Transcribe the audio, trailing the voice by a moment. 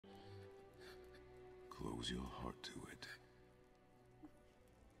Close your heart to it.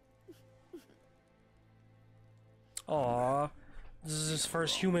 Aww. This is his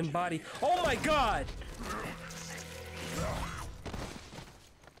first human body. Oh my god!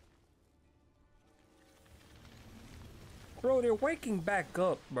 Bro, they're waking back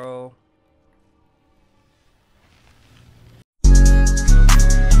up, bro.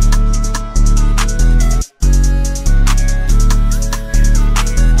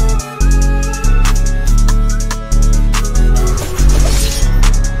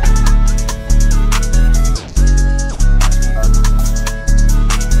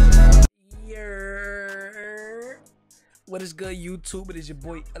 What is good, YouTube? It is your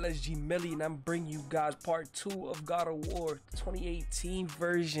boy LSG Millie, and I'm bringing you guys part 2 of God of War 2018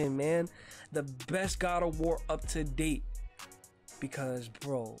 version, man. The best God of War up to date. Because,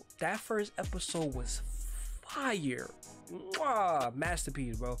 bro, that first episode was fire. Mwah!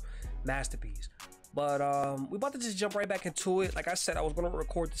 Masterpiece, bro. Masterpiece. But we about to just jump right back into it. Like I said, I was gonna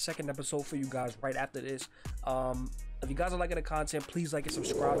record the second episode for you guys right after this. If you guys are liking the content, please like and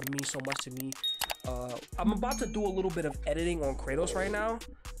subscribe. It means so much to me. I'm about to do a little bit of editing on Kratos right now,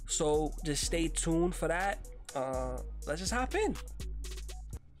 so just stay tuned for that. Let's just hop in.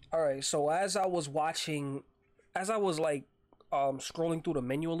 All right, so as I was like scrolling through the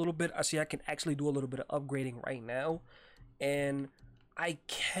menu a little bit, I see I can actually do a little bit of upgrading right now, and I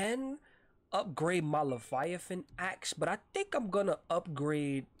can upgrade my Leviathan axe, but I think I'm gonna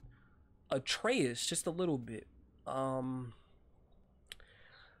upgrade Atreus just a little bit.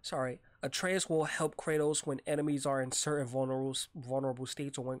 Sorry, Atreus will help Kratos when enemies are in certain vulnerable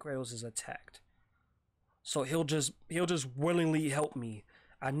states or when Kratos is attacked. So he'll just willingly help me.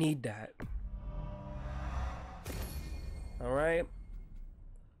 I need that. All right.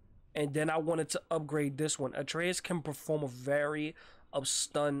 And then I wanted to upgrade this one. Atreus can perform a very of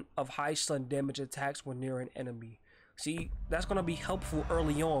high stun damage attacks when near an enemy. See, that's gonna be helpful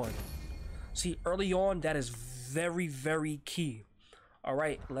early on. See, early on, that is very, very key. All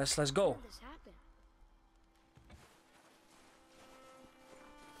right, let's go.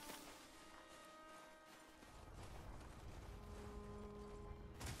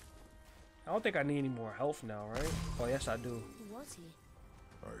 I don't think I need any more health now, right? Oh, yes, I do. Who was he?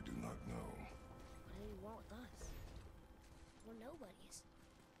 I do not know. What did he want with us? We're nobodies.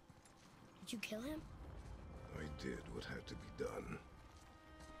 Did you kill him? I did what had to be done.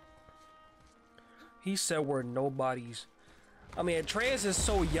 He said we're nobodies. I mean, Atreus is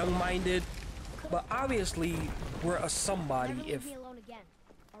so young-minded, but obviously we're a somebody. Never leave If me alone again.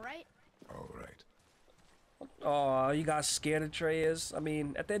 All right? All right. oh, you got scared of Atreus. I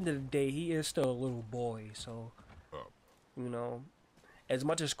mean, at the end of the day, he is still a little boy, so you know, as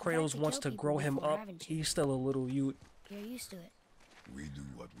much as Kratos wants to grow him up, he's still a little youth. You're used to it. We do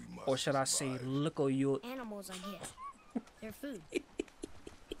what we must. Or should I say, little youth? Animals I get. They're food.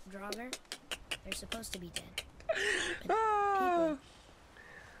 Draugr, they're supposed to be dead. People,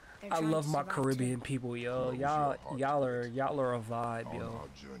 I love my Caribbean people, yo. Y'all are a vibe, yo. On our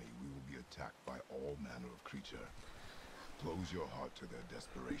journey, we will be attacked by all manner of creature. Close your heart to their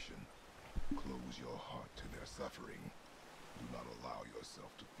desperation. Close your heart to their suffering. Do not allow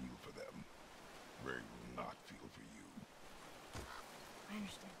yourself to feel for them. They will not feel for you. I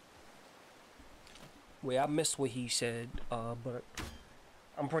understand. Wait, I missed what he said, but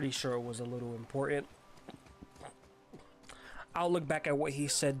I'm pretty sure it was a little important. I'll look back at what he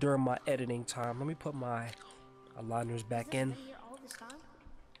said during my editing time. Let me put my aligners back in. All this time?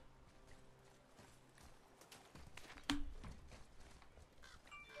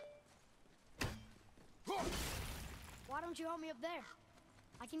 Why don't you help me up there?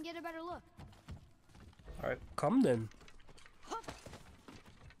 I can get a better look. Alright, come then.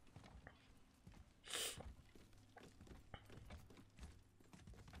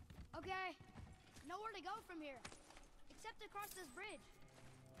 Okay, nowhere to go from here, except across this bridge.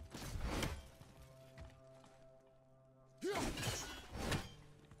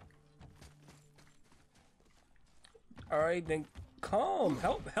 Alright, then come,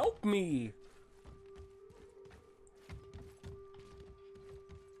 help me.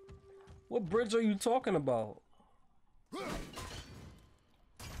 What bridge are you talking about?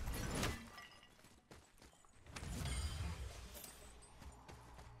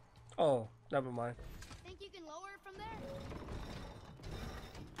 Oh, never mind. Think you can lower it from there?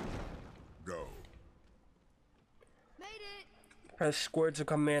 Go. Made it! Press square to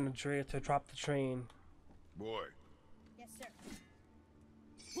command Atreus to drop the train. Boy. Yes, sir.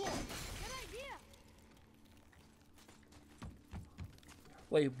 Good idea!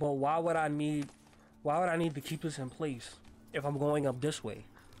 Wait, but why would I need to keep this in place if I'm going up this way?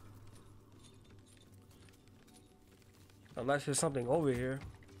 Unless there's something over here.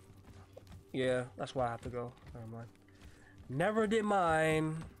 Yeah, that's why I have to go. Never mind. Never did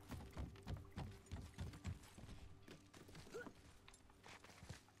mine.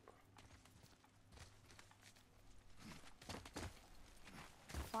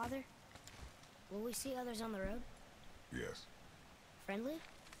 Father, will we see others on the road? Yes. Friendly?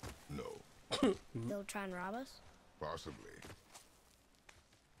 No. They'll try and rob us? Possibly.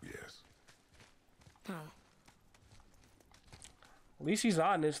 Yes. Oh. At least he's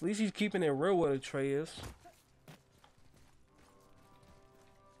honest. At least he's keeping it real with Atreus.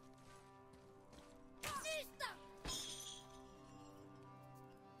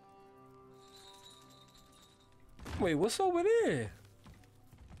 Wait, what's over there?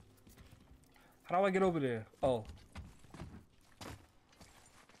 How do I get over there? Oh.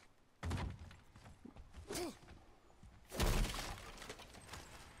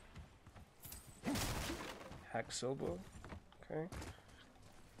 Hack silver. Okay.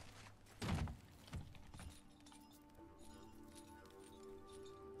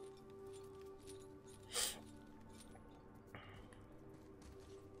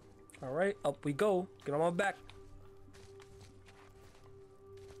 All right, up we go. Get on my back.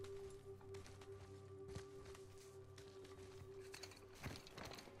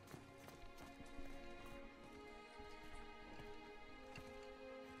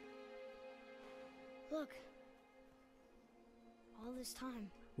 Look. All this time,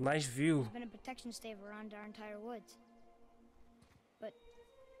 Nice view. there's been a protection stave around our entire woods. But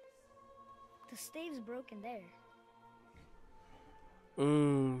the stave's broken there.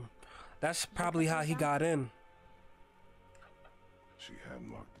 That's probably how he got in. She had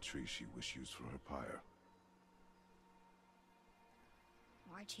marked the tree she wished used for her pyre.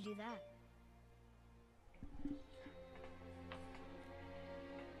 Why'd she do that?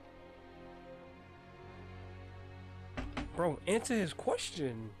 Bro, answer his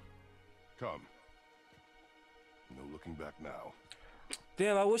question. Come. No looking back now.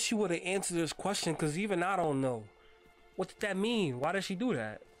 Damn, I wish she would have answered this question, because even I don't know. What did that mean? Why did she do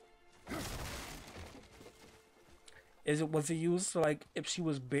that? Was it used like if she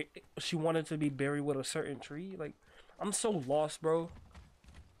was she wanted to be buried with a certain tree? Like, I'm so lost, bro.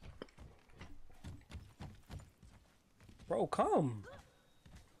 Bro, come.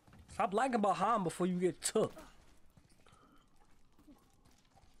 Stop lagging behind before you get took.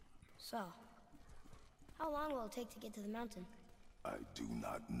 So, how long will it take to get to the mountain? I do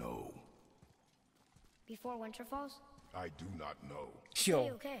not know. Before winter falls? I do not know. Yo,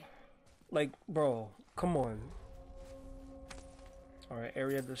 Okay. like, bro, come on. Alright,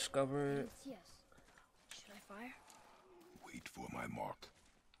 area discovered. Yes. Should I fire? Wait for my mark.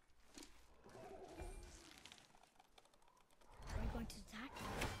 Are we going to attack?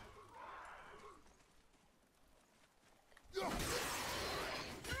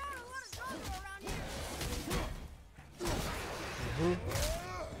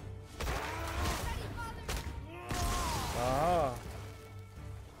 Ah.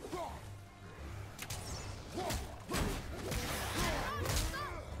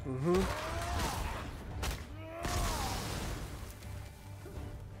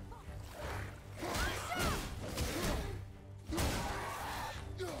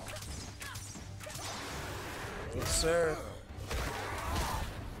 Yes, sir.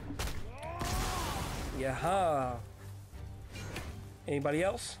 Yeah. Anybody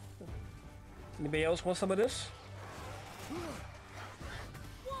else? Anybody else want some of this?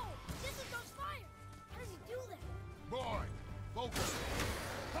 Whoa! This is Ghost fire! How does he do that? Boy, focus.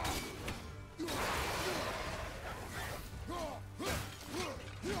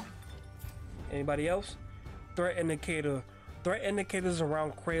 Anybody else? Threat indicator. Threat indicators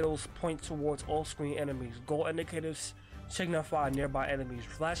around Kratos point towards all-screen enemies. Gold indicators signify nearby enemies.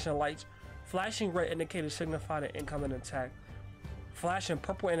 Flashing red indicators signify the incoming attack. Flashing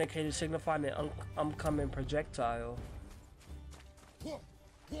purple indicators signify the oncoming projectile.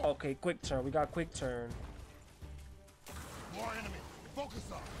 Okay, quick turn. We got quick turn. More enemy. Focus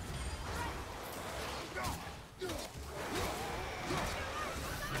up.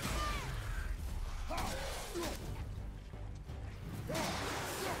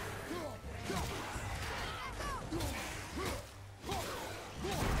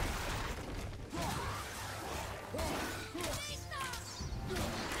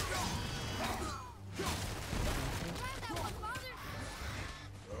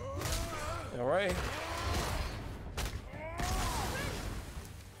 All right.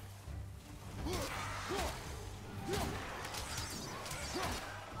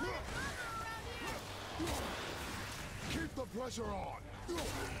 Keep the pressure on.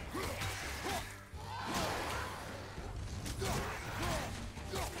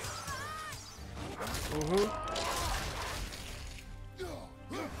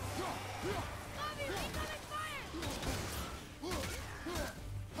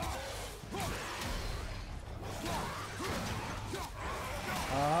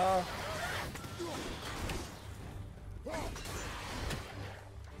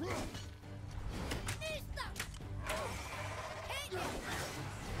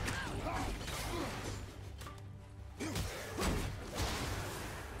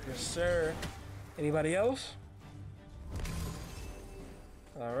 Yes, sir. Anybody else?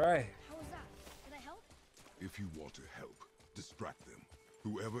 All right. How was that? Did I help? If you want to help, distract them.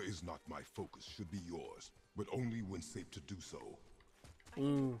 Whoever is not my focus should be yours, but only when safe to do so.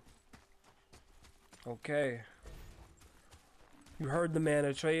 Okay. You heard the man,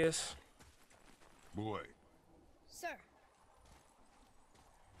 Atreus. Boy, Sir,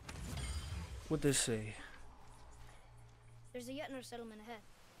 What this say? there's a Yetner settlement ahead.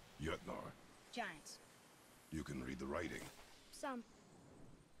 Yutnar, Giants. you can read the writing. Some.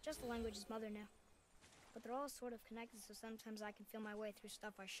 Just the language is mother now. But they're all sort of connected, so sometimes I can feel my way through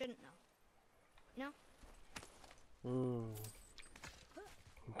stuff I shouldn't know. You know?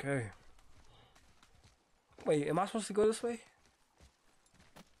 Okay. Wait, am I supposed to go this way?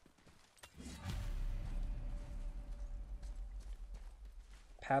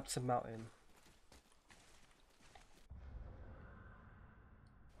 Papsa Mountain.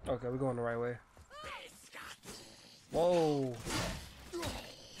 Okay, we're going the right way. Whoa.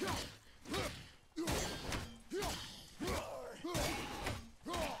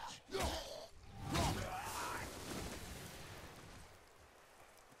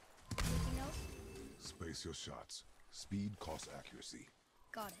 Anything else? Space your shots. Speed costs accuracy.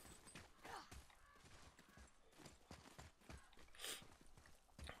 Got it.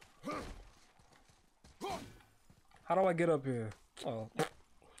 How do I get up here? Oh.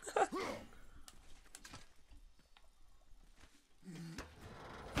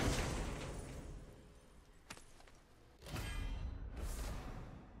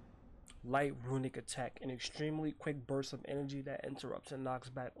 Light runic attack, an extremely quick burst of energy that interrupts and knocks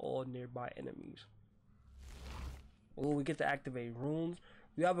back all nearby enemies. Oh, we get to activate runes.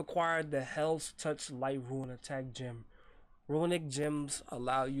 We have acquired the Hell's Touch Light Rune Attack Gem. Runic gems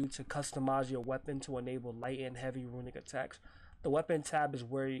allow you to customize your weapon to enable light and heavy runic attacks. The weapon tab is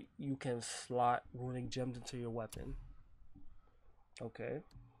where you can slot runic gems into your weapon. Okay.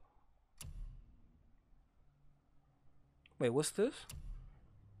 Wait, what's this?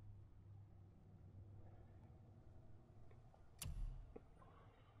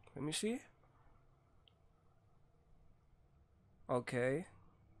 Let me see. Okay.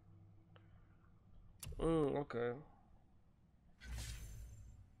 Okay.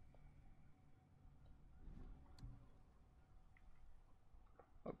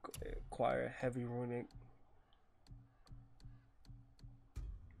 Okay, acquire heavy runic.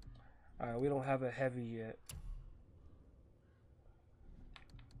 Alright, we don't have a heavy yet.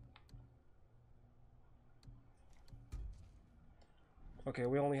 Okay,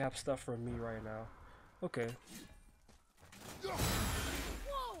 we only have stuff for me right now. Okay.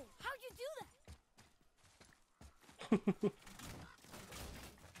 Whoa! How'd you do that?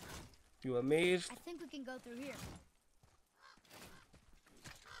 You amazed? I think we can go through here.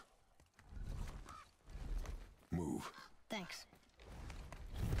 Move. Thanks.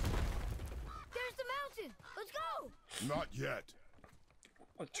 There's the mountain! Let's go! Not yet.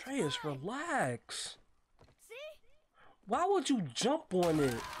 Atreus, relax. See? Why would you jump on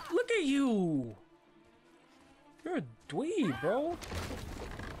it? Look at you. You're a dweeb, bro.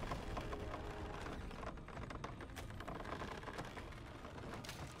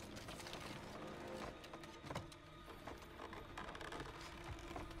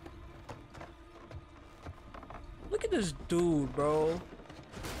 Look at this dude, bro.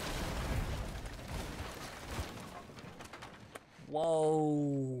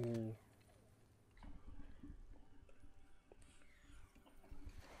 Whoa.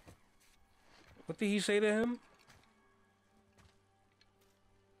 What did he say to him?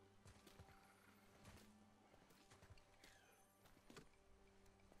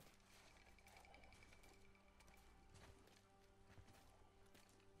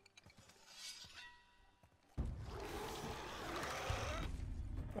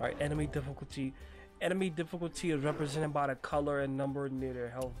 Alright, enemy difficulty. Enemy difficulty is represented by the color and number near their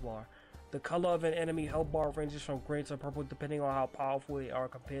health bar. The color of an enemy health bar ranges from gray to purple depending on how powerful they are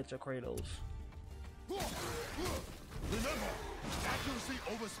compared to Kratos. Remember, accuracy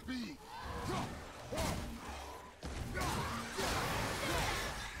over speed.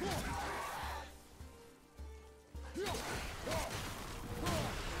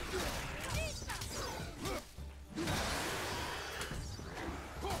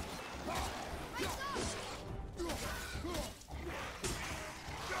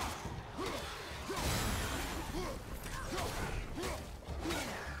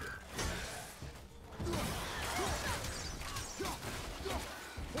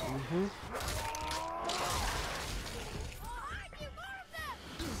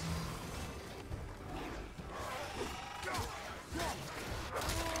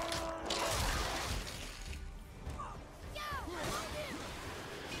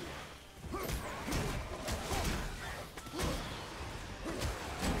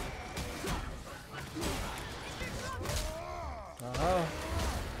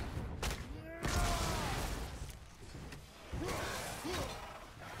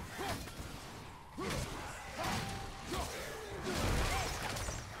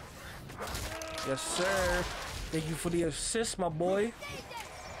 Yes, sir. Thank you for the assist, my boy.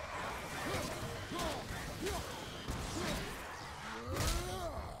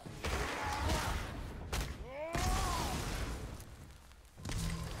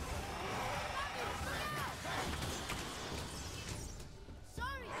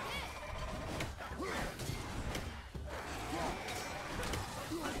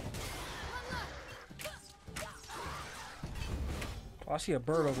 Oh, I see a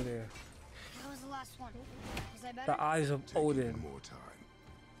bird over there. That was the last one. Was I better? The eyes of Take Odin. it one more time.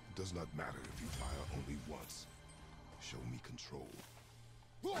 It does not matter if you fire only once. Show me control.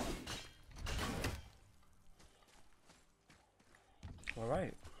 All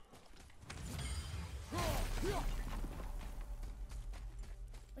right.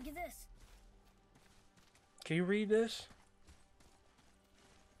 Look at this. Can you read this?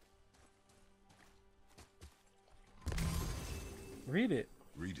 Read it.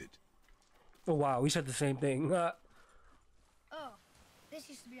 Read it. Oh wow, we said the same thing. Oh, this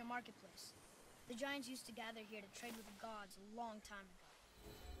used to be a marketplace. The giants used to gather here to trade with the gods a long time ago.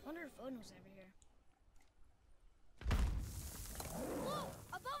 Wonder if Odin was ever here. Whoa!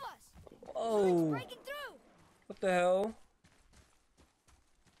 Above us! Oh, It's breaking through! what the hell?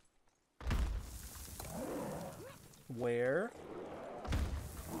 Where?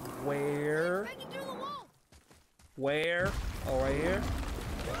 Where? Breaking through the wall! Where? Oh, right here.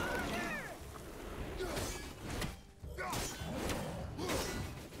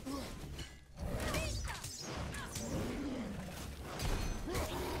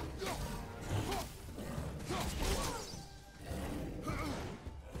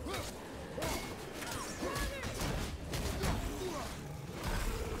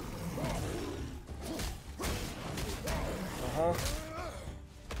 Uh-huh.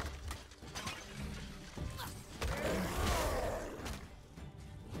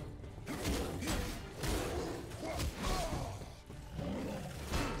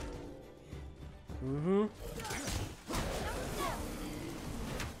 Mm-hmm.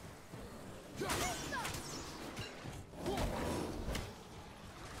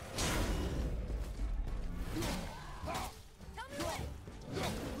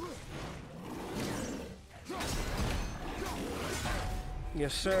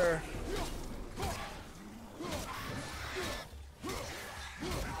 Yes, sir.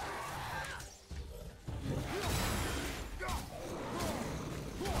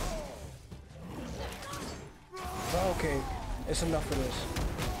 Okay, it's enough of this.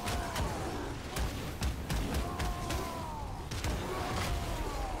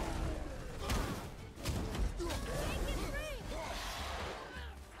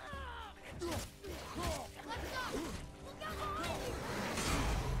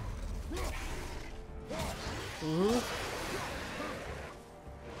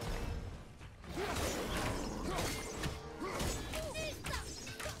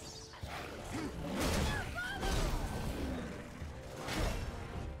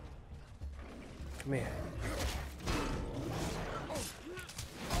 Come here.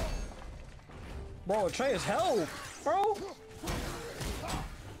 Bro, Trey is hell, bro.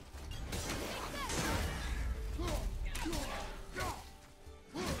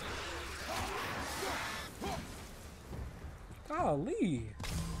 Golly.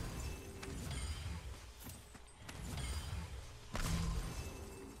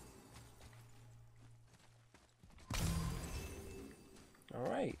 All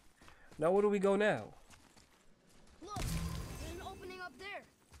right. Now where do we go now? Look, there's an opening up there.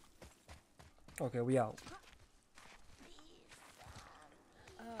 Okay, we out.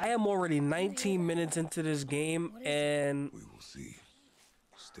 I am already 19 minutes into this game and We will see.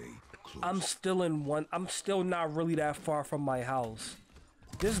 Stay close. I'm still not really that far from my house.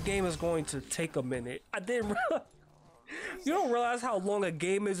 This game is going to take a minute. I didn't realize, you don't realize how long a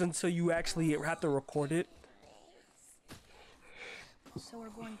game is until you actually have to record it. So we're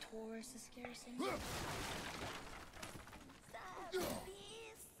going towards the scary city?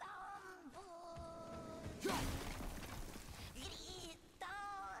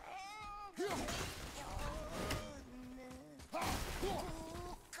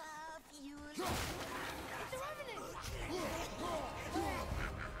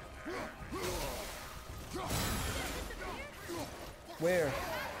 Where?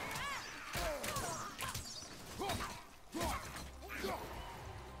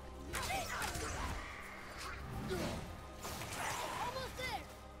 Almost there!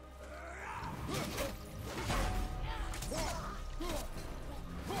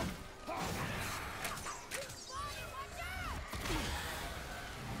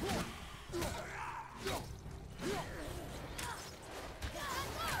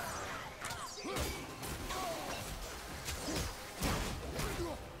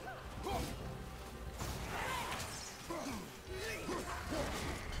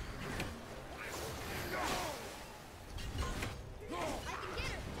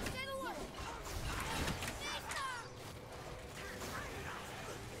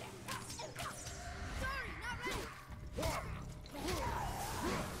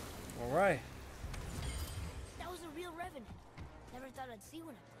 can see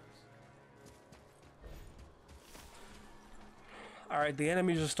when it blows. Alright, the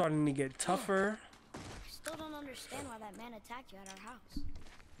enemies are starting to get tougher. I still don't understand why that man attacked you at our house.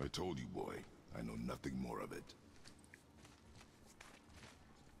 I told you, boy. I know nothing more of it.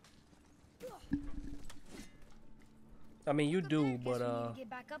 I mean, you Good do, man, guess but we need to get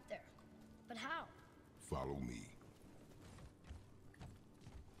back up there. But how? Follow me.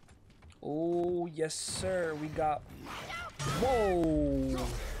 oh yes, sir. We got. Whoa!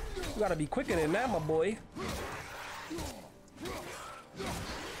 You gotta be quicker than that, my boy.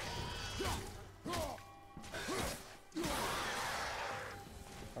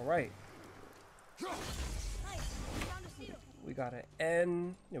 All right. Nice. We found a seal. We got an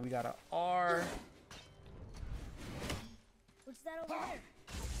N. Yeah, we got an R. What's that over there?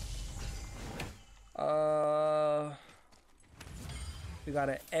 We got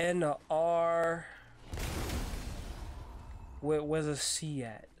an N, a R. Where's a C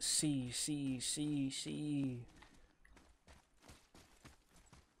at? C. C.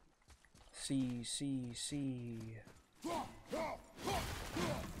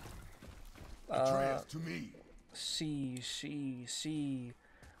 Atreus, to me. C.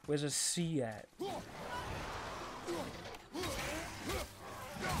 Where's a C at?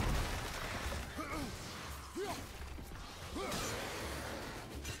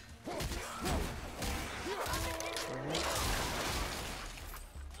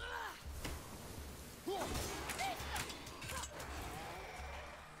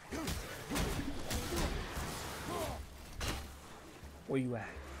 Where you at?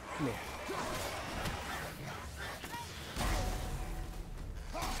 Come here.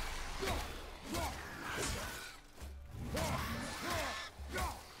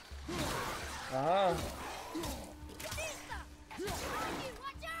 Ah.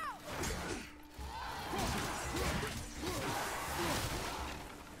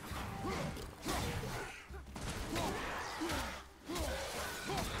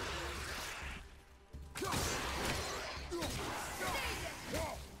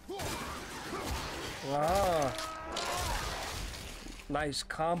 Ah. Nice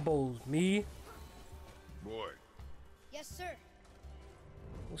combos, me. Boy, Yes, sir.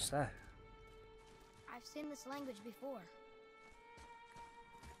 What's that? I've seen this language before.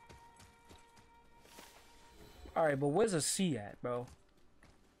 Alright, but where's a C at, bro?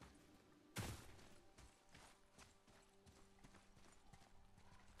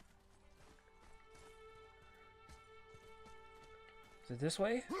 Is it this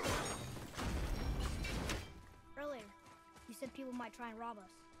way? Earlier, you said people might try and rob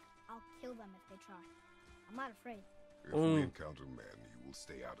us. I'll kill them if they try. I'm not afraid. if we encounter men, you will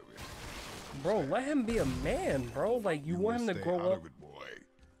stay out of it. Bro, let him be a man, bro. Like, you want him to Stay grow out up. of it, boy.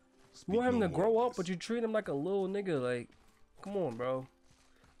 You want him Speak to no grow more up, of but this. you treat him like a little nigga. Like, come on, bro.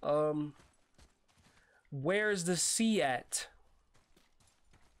 Where's the C at?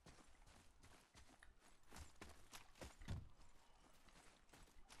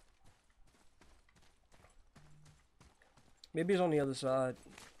 Maybe it's on the other side.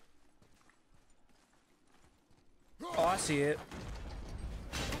 Oh, I see it.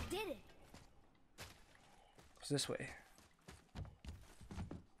 I did it. It's this way.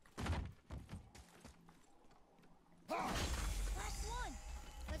 Last one.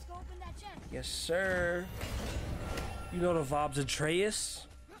 Let's go open that chest. Yes, sir. You know the vibes, Atreus.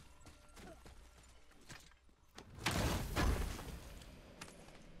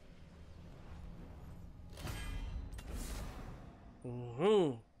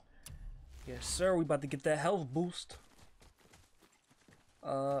 Yes, sir. We about to get that health boost.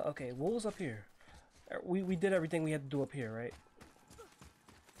 Okay. What was up here? We did everything we had to do up here, right?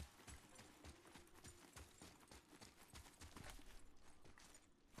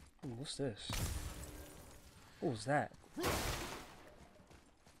 Ooh, what's this? What was that?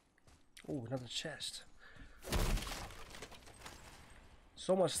 Oh, another chest.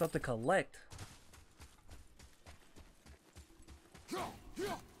 So much stuff to collect.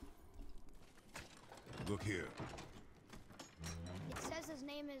 Look here. It says his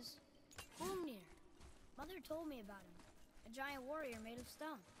name is Hrungnir. Mother told me about him. A giant warrior made of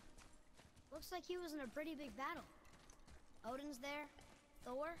stone. Looks like he was in a pretty big battle. Odin's there,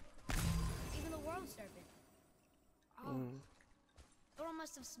 Thor, even the world serpent. Oh, Thor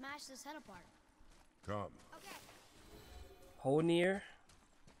must have smashed his head apart. Come. Okay. Hrungnir.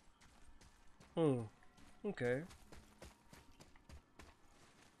 Okay.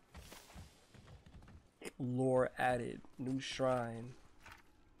 Lore added. New shrine.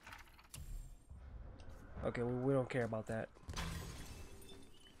 Okay, well, we don't care about that.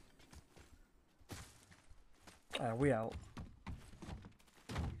 Alright, we out.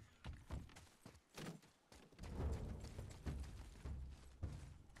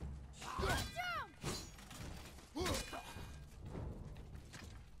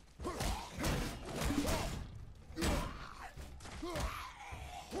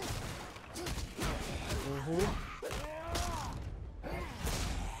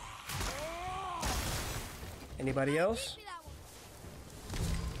 Anybody else?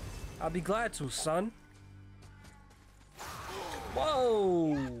 I'll be glad to, son.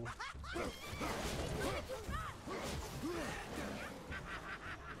 Whoa!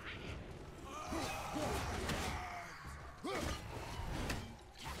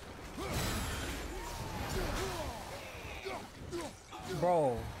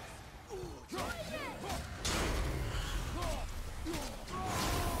 Bro.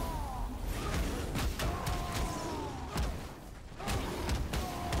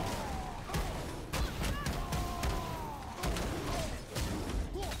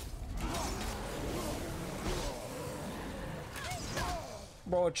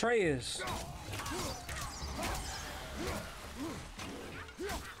 Bro, Atreus.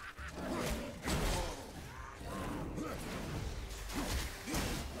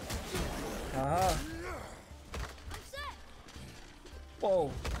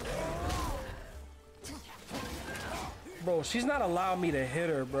 Whoa. Bro, she's not allowing me to hit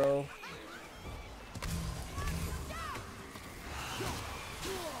her, bro.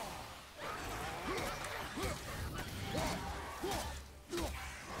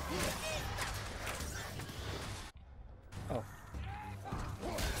 Oh.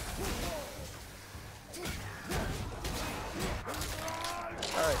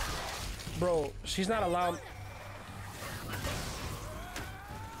 Alright. Bro, she's not allowing...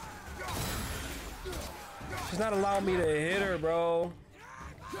 She's not allowing me to hit her, bro.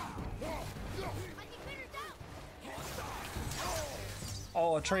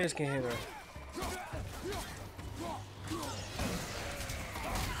 Oh, Atreus can hit her.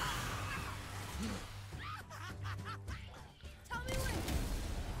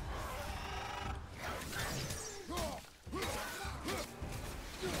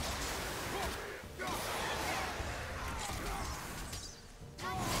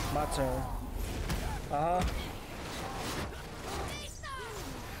 My turn. Uh-huh.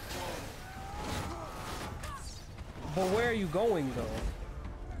 But where are you going, though?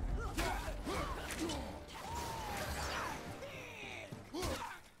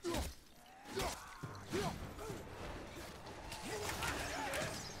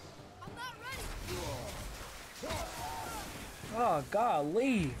 Oh,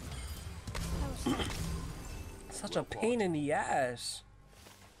 golly. Such a pain in the ass.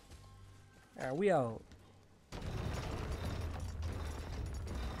 Alright, we out.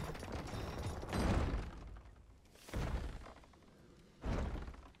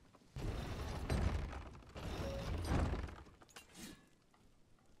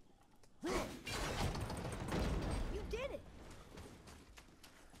 You did it.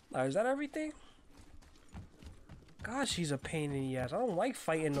 Alright, is that everything? God, she's a pain in the ass. I don't like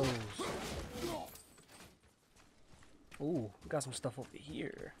fighting those. Ooh, we got some stuff over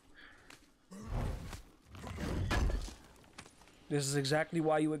here. This is exactly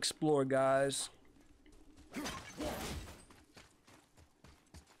why you explore, guys.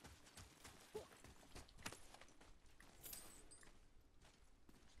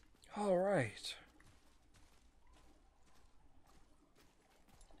 All right.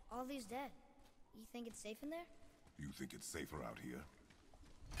 All these dead. You think it's safe in there? You think it's safer out here?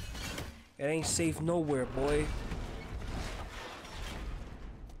 It ain't safe nowhere, boy.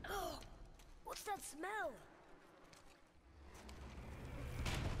 Oh, what's that smell?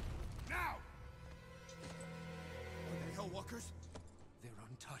 Now! Are they Hellwalkers? They're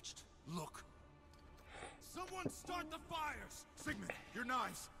untouched. Look. Someone start the fires! Sigmund, your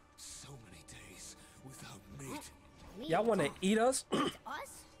knives. So many days without meat. Y'all want to eat us?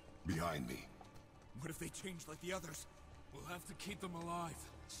 Us? Behind me. What if they change like the others? We'll have to keep them alive.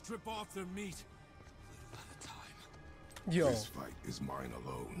 Strip off their meat. A little at a time. Yo. This fight is mine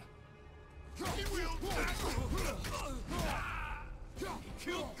alone. He will!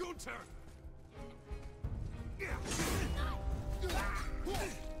 Kill Gunther!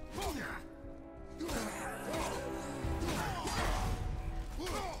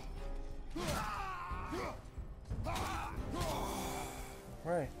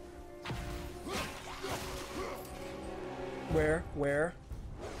 Right. Where? Where?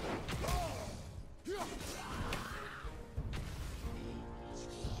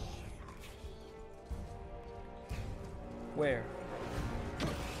 Where?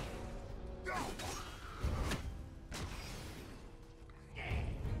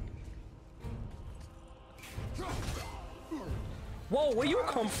 Whoa, where you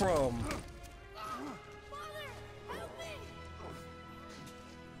come from?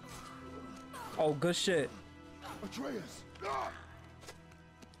 Oh, good shit. Atreus!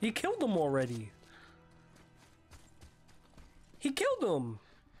 He killed him already. He killed him.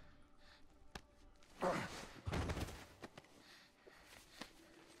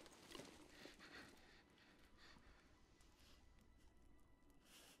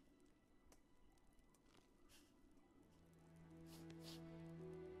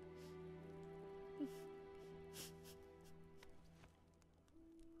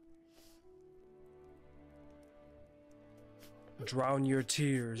 Drown your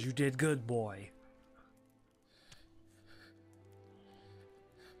tears. You did good, boy.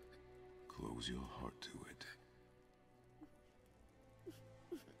 Close your heart to it.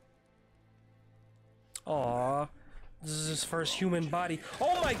 Aww. This is his first human body.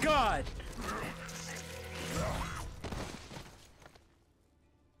 Oh my god!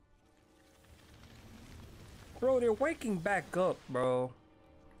 Bro, they're waking back up, bro.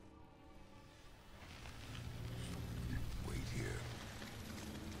 Wait here.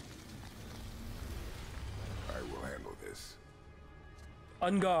 I will handle this.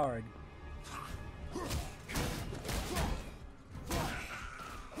 On guard.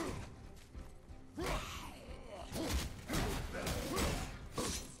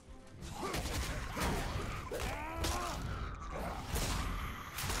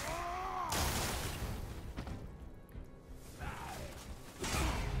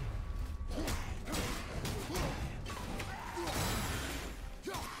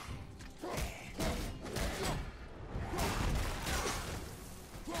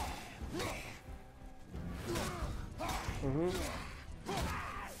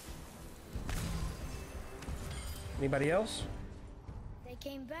 Anybody else? They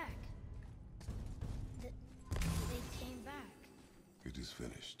came back. They came back. It is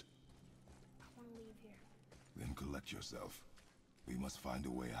finished. I want to leave here. Then collect yourself. We must find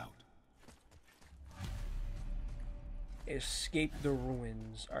a way out. Escape the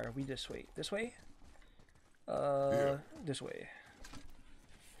ruins. Alright, we this way. This way? Here. This way.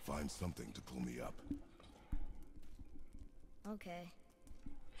 Find something to pull me up. Okay.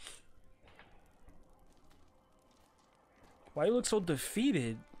 Why you look so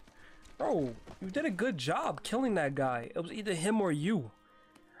defeated? Bro, you did a good job killing that guy. It was either him or you.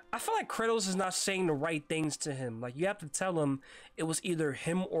 I feel like Kratos is not saying the right things to him. Like, you have to tell him it was either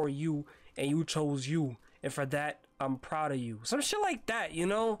him or you, and you chose you. And for that, I'm proud of you. Some shit like that, you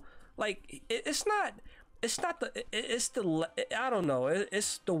know? Like, it's the, I don't know.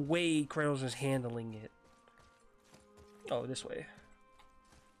 It's the way Kratos is handling it. Oh, this way.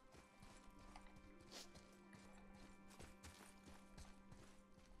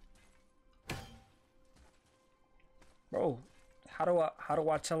 Bro, how do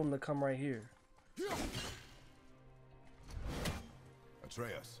I tell him to come right here?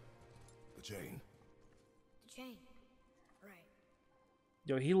 Atreus, the chain. The chain. Right.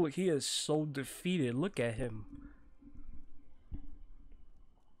 Yo, he is so defeated. Look at him.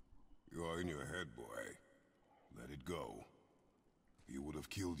 You are in your head, boy. Let it go. He would have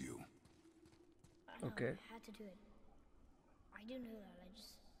killed you. I know, Okay. I had to do it. I do know that. I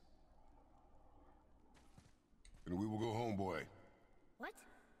just. And we will go home, boy. What?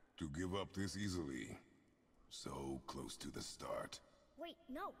 To give up this easily. So close to the start. Wait,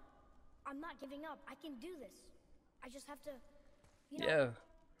 no. I'm not giving up. I can do this. I just have to, you know, Yeah.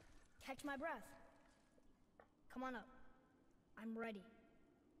 catch my breath. Come on up. I'm ready.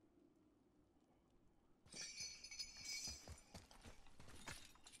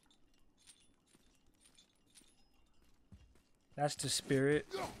 That's the spirit.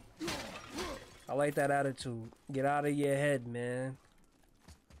 I like that attitude. Get out of your head, man.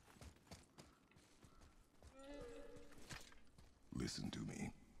 Listen to me.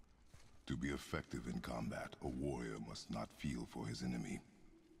 To be effective in combat, a warrior must not feel for his enemy.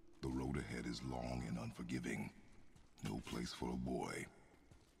 The road ahead is long and unforgiving. No place for a boy.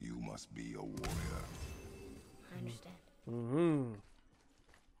 You must be a warrior. I understand. Mm-hmm.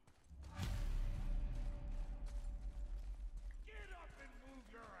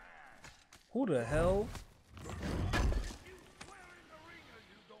 Who the hell?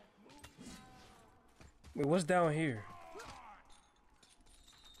 Wait, what's down here?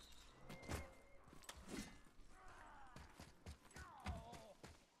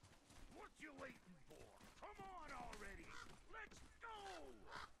 What you waiting for? Come on already. Let's go.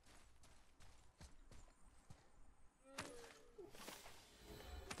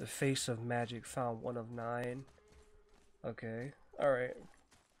 The face of magic found 1 of 9. Okay. Alright.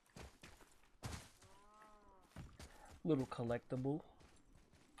 Little collectible.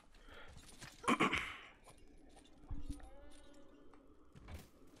 What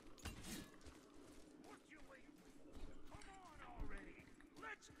you waiting for? Come on already.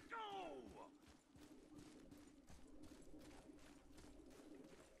 Let's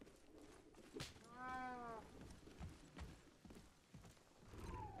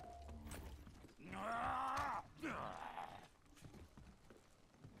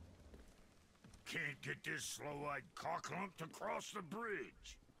can't get this slow-eyed cocklump to cross the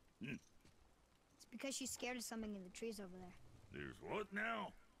bridge. It's because she's scared of something in the trees over there. There's what now?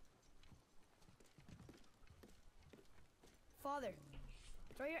 Father,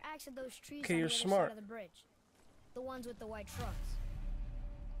 throw your axe at those trees Okay, on you're the other smart. side of the bridge. The ones with the white shrubs.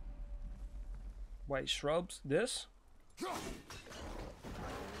 White shrubs? This?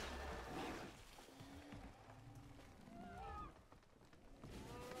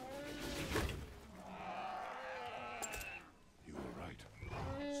 You were right.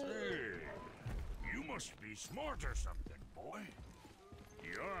 Say, you must be smart or something, boy.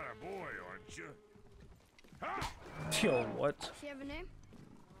 You're a boy, aren't you? Ha! Yo, what? She have a name?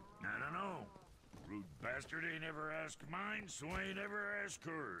 I don't know. Rude bastard ain't ever asked mine, so ain't ever asked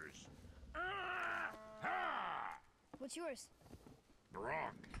hers. Ah! Ha! What's yours?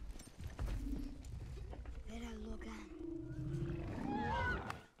 Brock. Vera Logan.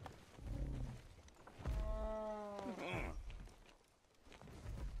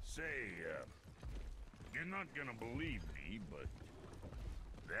 Say, you're not gonna believe me, but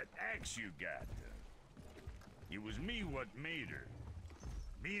that axe you got, it was me what made her.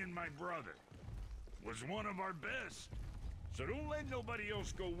 Me and my brother. Was one of our best. So don't let nobody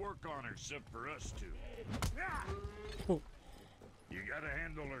else go work on her except for us two. Ah! You gotta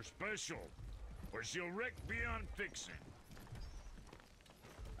handle her special, or she'll wreck beyond fixing.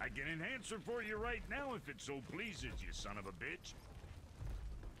 I can enhance her for you right now if it so pleases you, son of a bitch.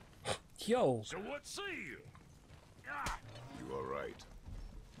 Yo. So what say you? Ah! You are right.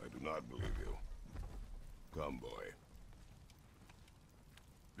 I do not believe you. Come, boy.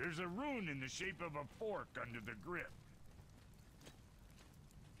 There's a rune in the shape of a fork under the grip.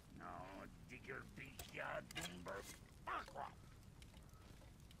 No, digger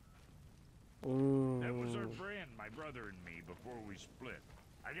That was our brand, my brother and me, before we split.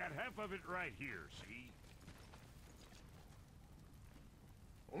 I got half of it right here, see?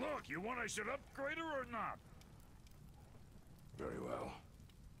 Look, you want I should upgrade her or not? Very well.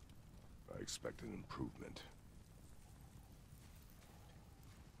 I expect an improvement.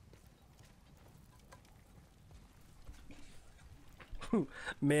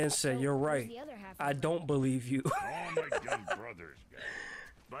 Man said, So, you're where's right. the other half of I the don't believe you. All my young brothers got it.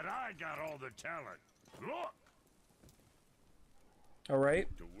 But I got all the talent. Look! Alright.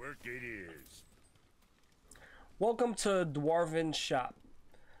 To work it is. Welcome to Dwarven Shop.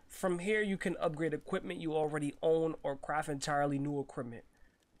 From here, you can upgrade equipment you already own or craft entirely new equipment.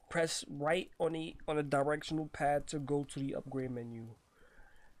 Press right on the directional pad to go to the upgrade menu.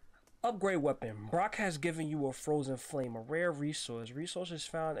 Upgrade weapon. Brock has given you a frozen flame, a rare resource. Resources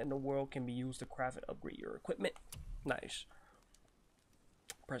found in the world can be used to craft and upgrade your equipment. Nice.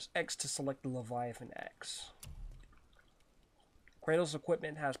 Press X to select the Leviathan axe. Kratos'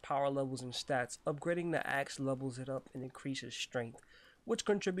 equipment has power levels and stats. Upgrading the axe levels it up and increases strength, which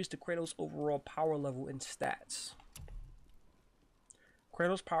contributes to Kratos' overall power level and stats.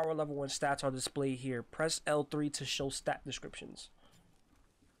 Kratos' power level and stats are displayed here. Press L3 to show stat descriptions.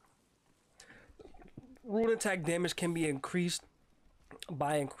 Rune attack damage can be increased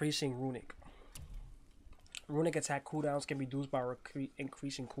by increasing runic. Runic attack cooldowns can be reduced by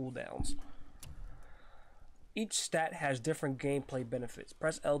increasing cooldowns. Each stat has different gameplay benefits.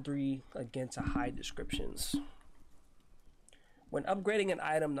 Press L3 again to hide descriptions. When upgrading an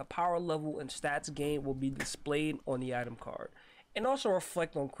item, the power level and stats gained will be displayed on the item card and also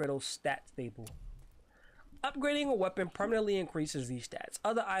reflect on Kratos' stat table. Upgrading a weapon permanently increases these stats.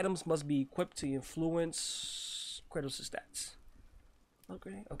 Other items must be equipped to influence Kratos' stats.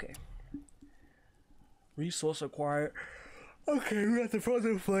 Okay. Resource acquired. Okay, we got the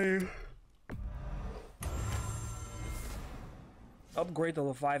frozen flame. Upgrade the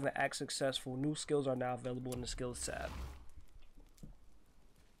Leviathan axe successful. New skills are now available in the skills tab.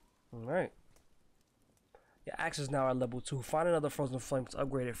 Alright. Your axe is now at level 2. Find another frozen flame to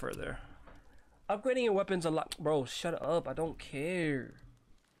upgrade it further. Upgrading your weapons a lot. Bro, shut up. I don't care.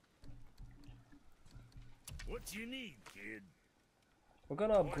 What you need, kid? We're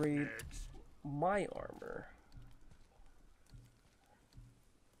gonna upgrade Next? my armor.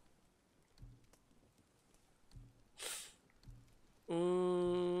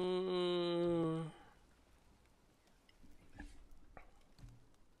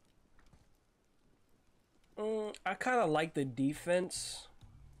 I kind of like the defense.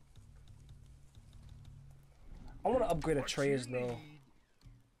 I want to upgrade Atreus though.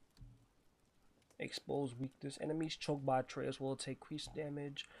 Expose weakness. Enemies choked by Atreus will take increased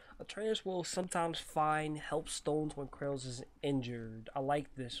damage. Atreus will sometimes find help stones when Kratos is injured. I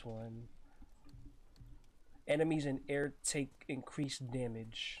like this one. Enemies in air take increased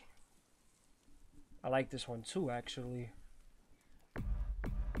damage. I like this one too, actually.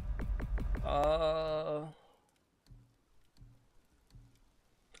 I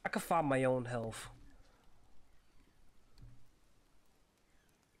could find my own health.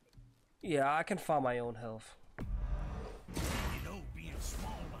 Yeah, I can find my own health. You know, being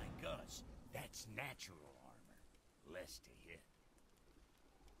small like us, that's natural armor. Less to hit.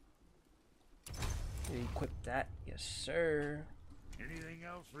 Equip that, yes sir. Anything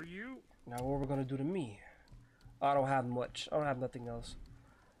else for you? Now what we're gonna do to me? I don't have much. I don't have nothing else.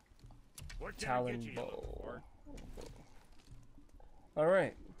 What can I Talon get you, bow. little sport? All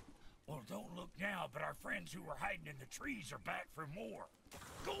right. Well, don't look now, but our friends who were hiding in the trees are back for more.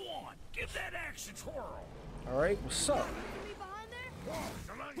 Go on, give that axe a twirl. All right. What's up? Be behind there?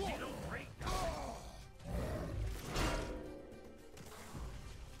 So long as you don't break.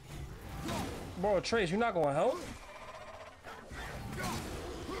 Bro, Trace, you're not gonna help?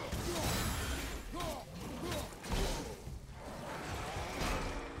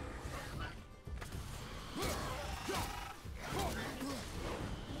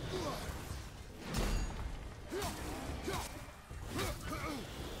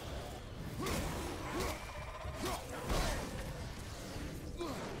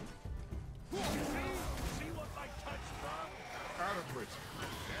 See what my touch brought? Adequate.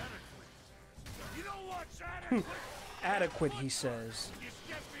 You know what's adequate? Adequate, he says. You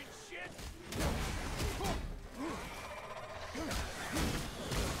step in shit.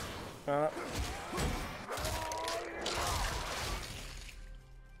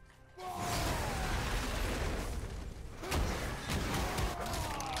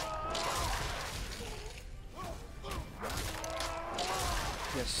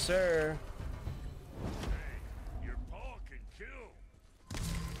 Yes, sir. Your paw can kill.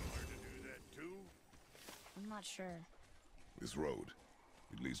 Learn to do that too? I'm not sure. This road,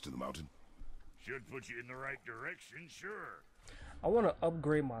 it leads to the mountain. Should put you in the right direction, sure. I want to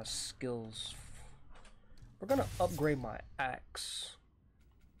upgrade my skills. We're gonna upgrade my axe.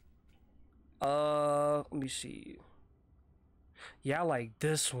 Let me see. Yeah, I like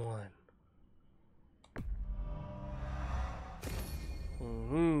this one.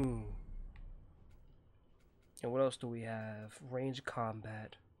 And what else do we have? Range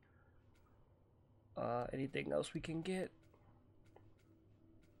combat. Anything else we can get?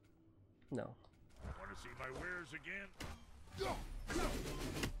 No. Want to see my wares again?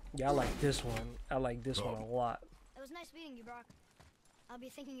 Yeah, I like this one. I like this one a lot. It was nice meeting you, Brock. I'll be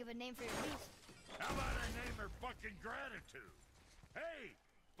thinking of a name for your beast. How about I name her fucking Gratitude? Hey,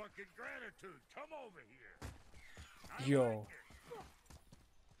 fucking Gratitude, come over here. I Yo. like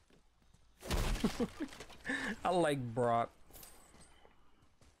it. I like Brock.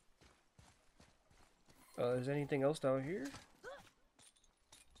 Is there anything else down here?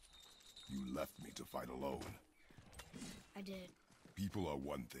 You left me to fight alone. I did. People are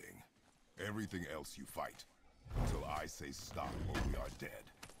one thing. Everything else you fight. Until I say stop or we are dead.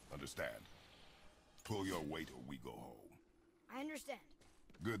 Understand? Pull your weight or we go home. I understand.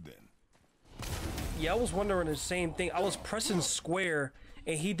 Good then. Yeah, I was wondering the same thing. I was pressing square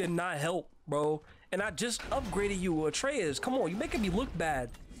and he did not help, bro. And I just upgraded you, Atreus. Come on, you're making me look bad.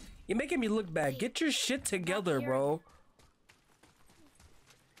 You're making me look bad. Get your shit together, bro.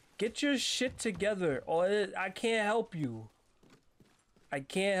 Get your shit together. Or I can't help you. I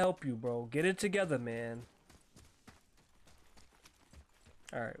can't help you, bro. Get it together, man.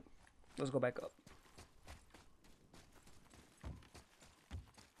 Alright. Let's go back up.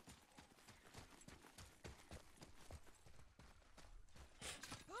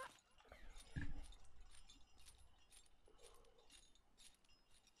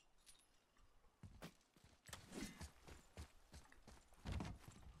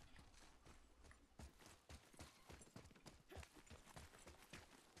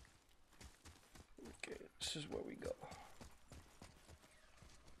 Okay, this is where we go.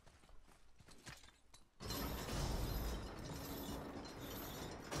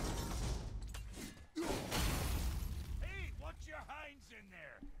 Hey, watch your hinds in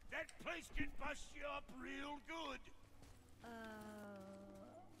there. That place can bust you up real good.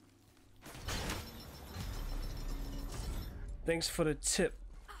 Thanks for the tip.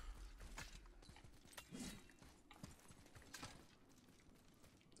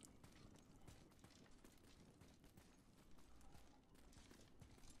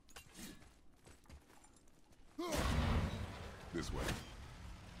 This way.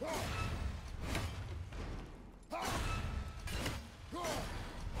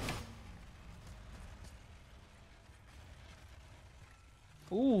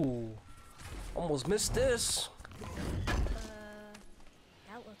 Ooh. Almost missed this.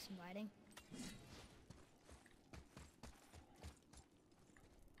 That looks inviting.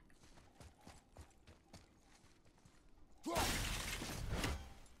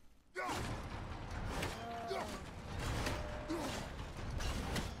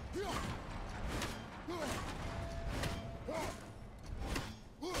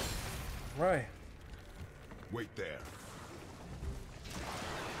 right there.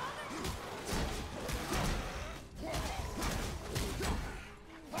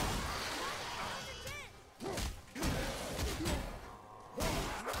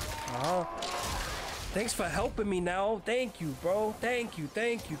 Thanks for helping me now. Thank you, bro. Thank you,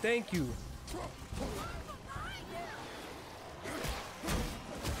 thank you, thank you.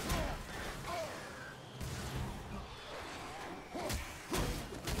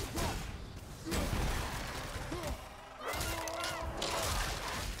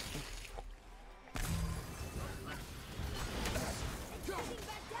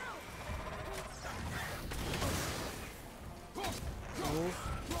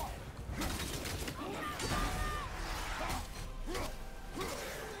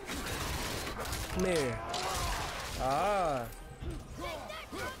 Come here. Ah.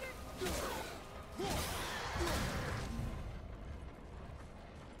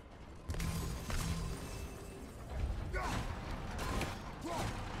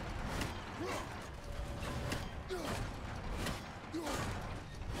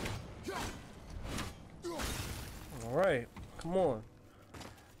 All right, come on.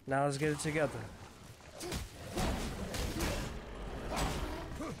 Now let's get it together.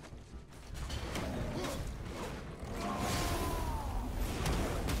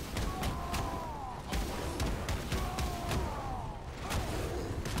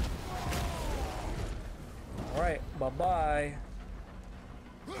 All right, bye-bye.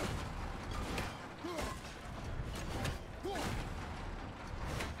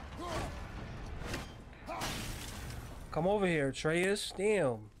 Come over here, Atreus.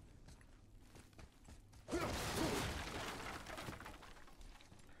 Damn.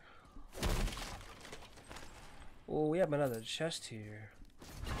 Oh, we have another chest here.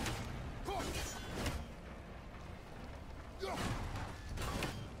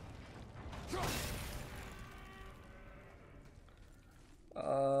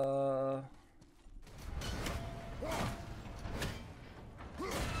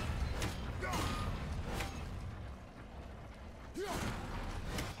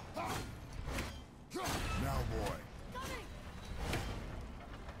 Now, boy.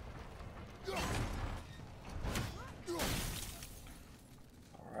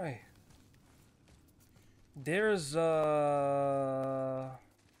 All right. There's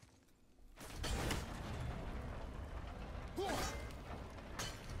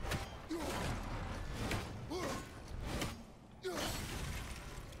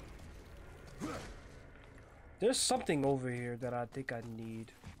there's something over here that I think I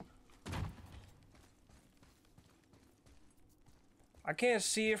need. I can't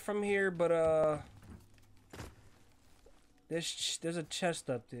see it from here, but there's a chest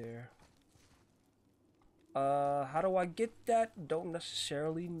up there. How do I get that? Don't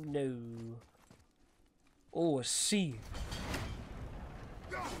necessarily know. Oh, a C.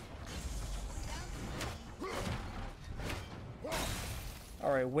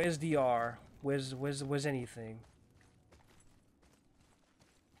 All right, where's the R? Where's anything?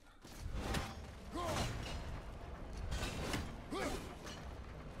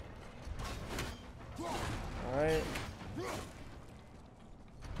 All right.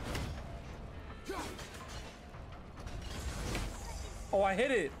 Oh, I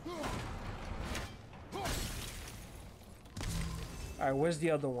hit it. All right, where's the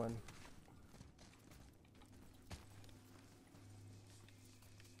other one?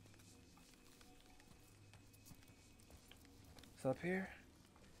 It's up here.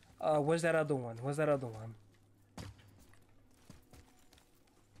 Where's that other one? Where's that other one?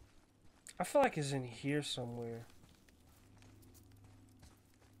 I feel like it's in here somewhere.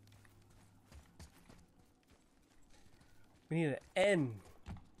 We need an N.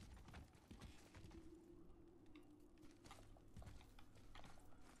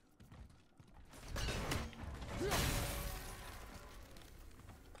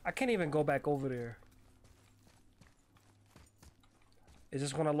 I can't even go back over there. Is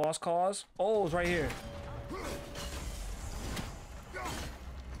this one a lost cause? Oh, it's right here.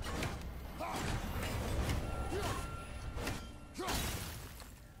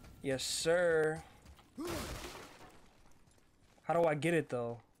 Yes, sir. How do I get it,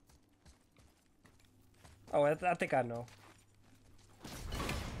 though? Oh, I think I know.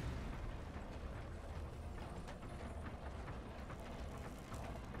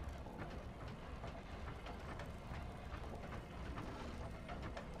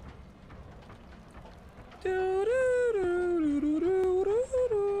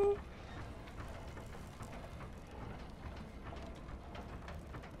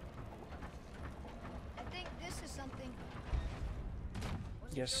 I think this is something.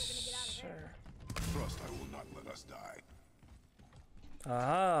 Yes, sir. Trust I will not not let us die.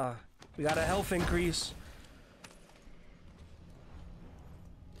 Aha. We got a health increase.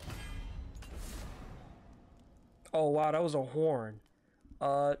 Oh wow, that was a horn.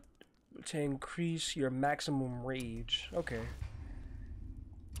 To increase your maximum rage. Okay.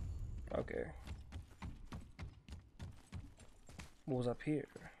 Okay. What was up here?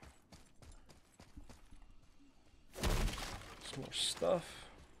 Some more stuff.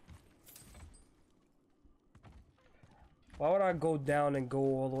 Why would I go down and go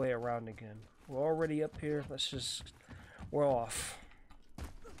all the way around again? We're already up here. Let's just... We're off.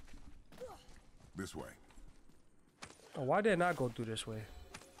 This way. Oh, why did I not go through this way?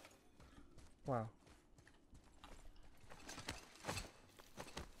 Wow.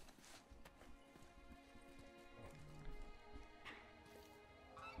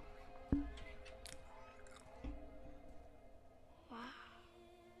 Wow.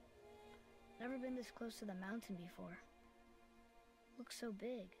 Never been this close to the mountain before. Looks so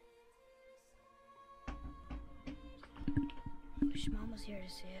big. Wish Mom was here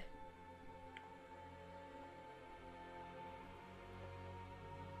to see it.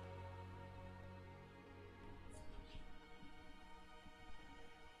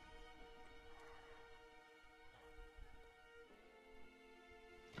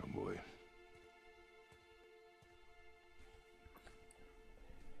 Come, boy.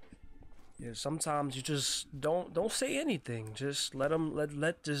 Yeah, sometimes you just don't say anything. Just let him let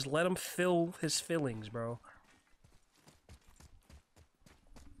him feel his feelings, bro.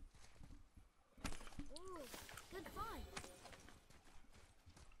 Ooh, good find.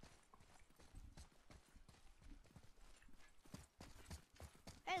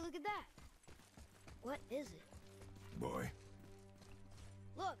 Hey, look at that. What is it? Boy,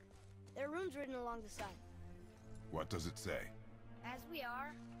 Look, there are runes written along the side. what does it say? As we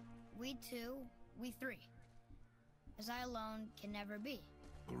are, we two, we three. As I alone can never be.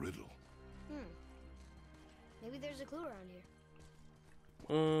 A riddle. Maybe there's a clue around here.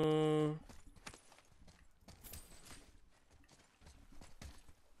 The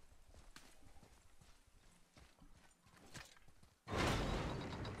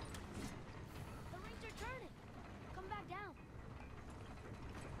rings are turning. Come back down.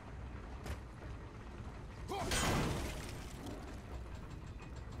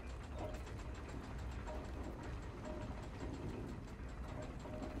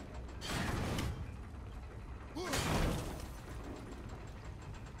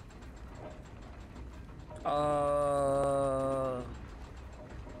 I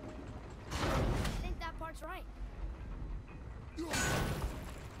think that part's right.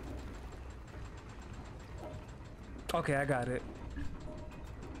 Okay, I got it.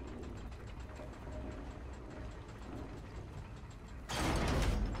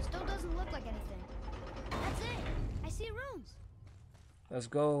 Still doesn't look like anything. That's it. I see runes. Let's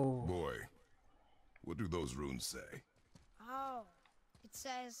go. Boy, what do those runes say? Oh, it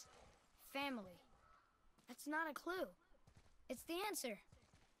says family. That's not a clue. It's the answer.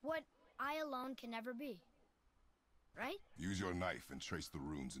 What I alone can never be. Right? Use your knife and trace the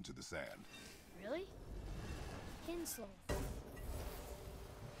runes into the sand. Really? Kinslow.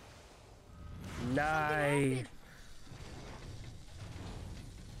 Nice.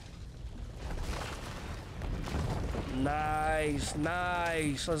 Nice,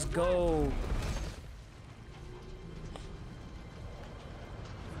 nice. Let's go.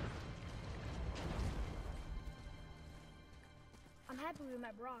 I'm happy we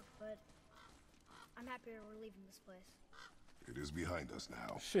met Brock, but I'm happier we're leaving this place. It is behind us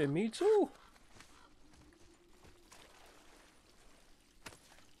now. Shit, me too.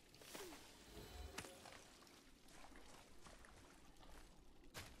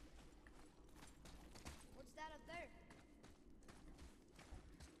 What's that up there?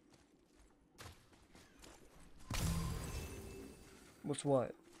 What's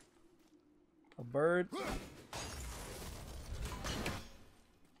what? A bird?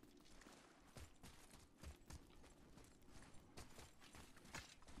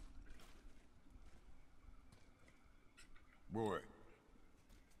 Boy,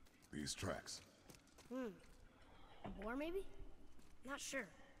 these tracks. A boar, maybe? Not sure,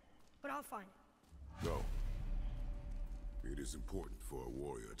 but I'll find it. Go. It is important for a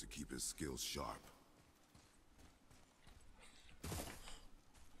warrior to keep his skills sharp.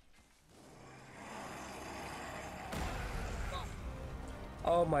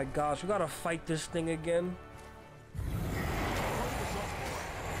 Oh my gosh, we gotta fight this thing again.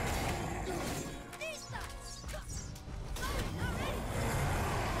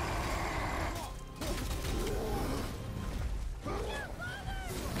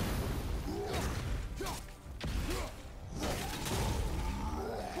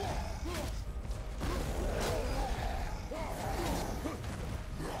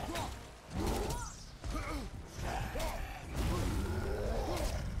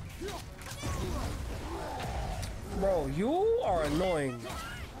 Bro, you are annoying.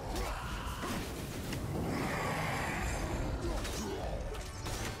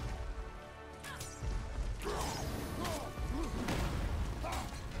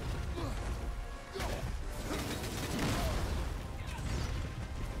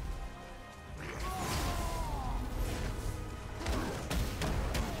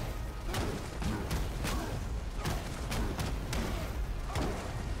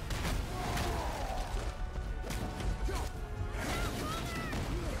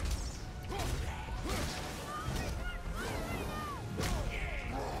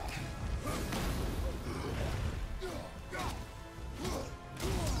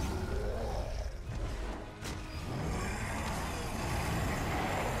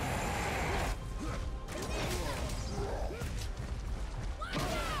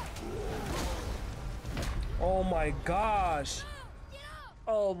 Oh my gosh.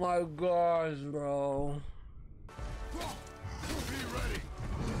 Oh my gosh, bro. Be ready.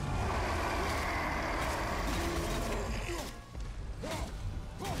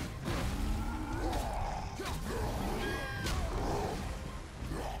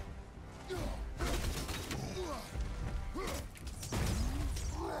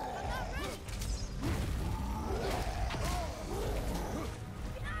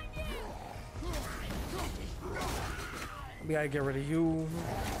 We gotta get rid of you.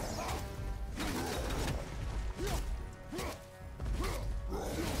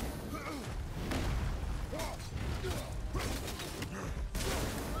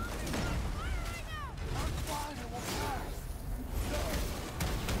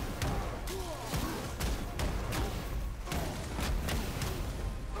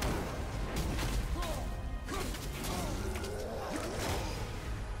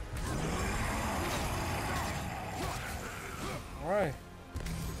 Alright.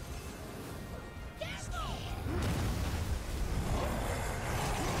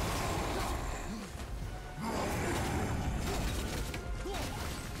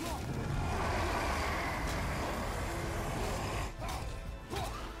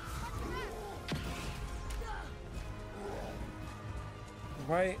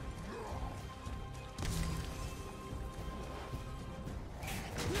 Right.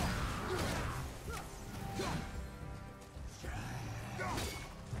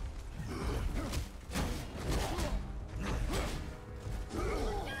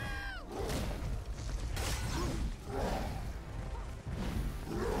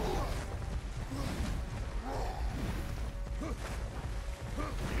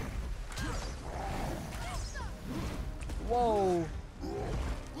 Whoa.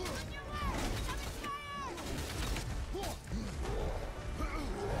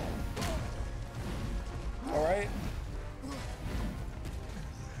 All right.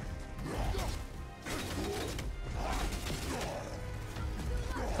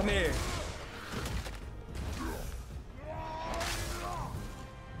 Come here.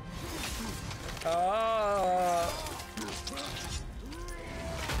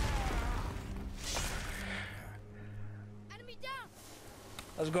 Enemy down.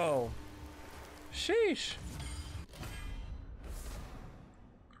 Let's go. Sheesh.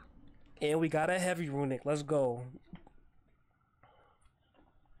 And we got a heavy runic. Let's go.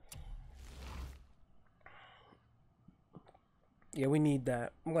 Yeah, we need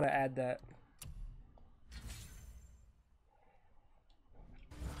that. I'm gonna add that.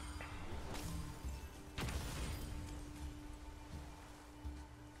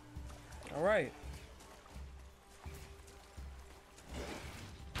 All right.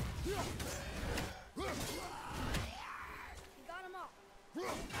 You got him all.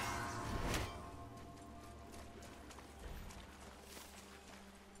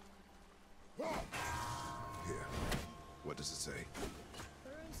 Here. What does it say? The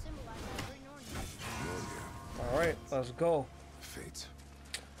runes symbolize that green orange. Oh yeah. All right. Let's go, Fate.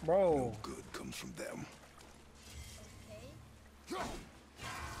 bro. No good comes from them. Okay.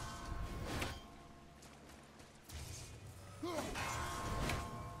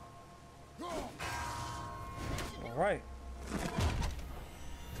 All right.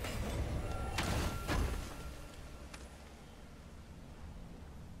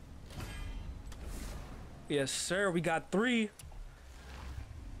 Yes, sir. We got 3.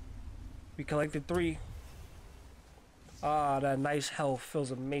 We collected 3. Ah, that nice health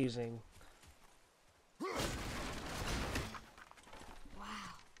feels amazing. Wow.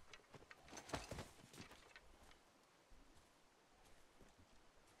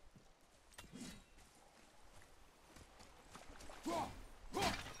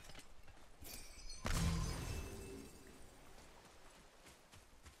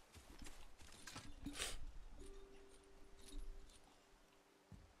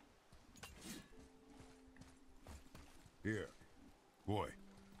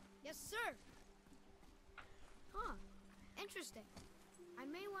 water. Huh. Interesting. I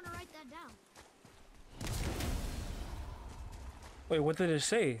may want to write that down. Wait, what did it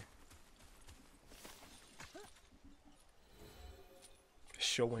say?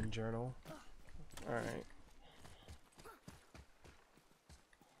 Show and journal. Alright.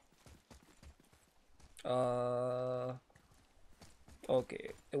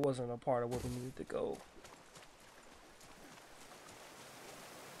 Okay. It wasn't a part of where we needed to go.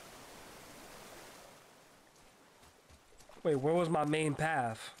 Wait, where was my main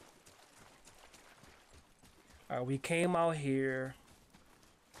path? Alright, we came out here.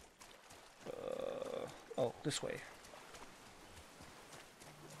 Oh, this way.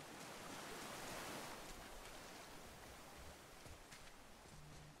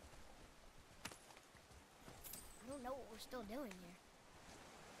 I don't know what we're still doing here.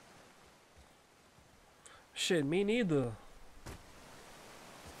 Shit, me neither.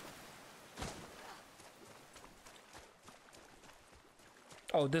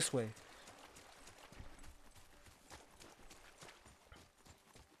 Oh, this way.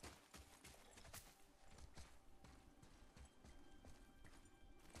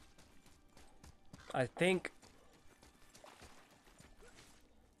 I think...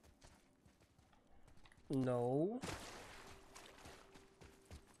 No.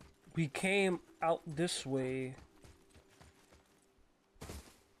 We came out this way.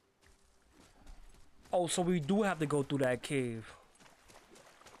 Oh, so we do have to go through that cave.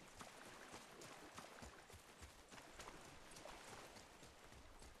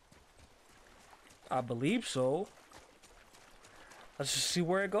 I believe so. Let's just see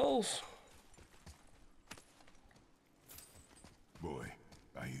where it goes. Boy,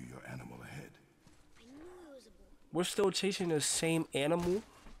 I hear your animal ahead. I knew it was a boy. We're still chasing the same animal?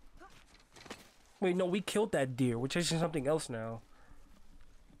 Wait, no, we killed that deer. We're chasing something else now.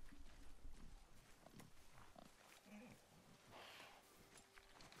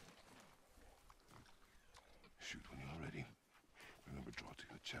 Shoot when you're ready. Remember, draw to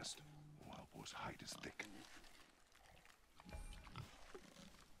your chest. Wild boar's hide is thick.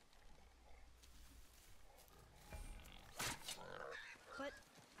 But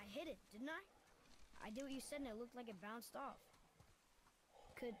I hit it, didn't I? I did what you said and it looked like it bounced off.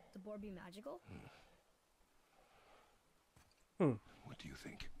 Could the boar be magical? What do you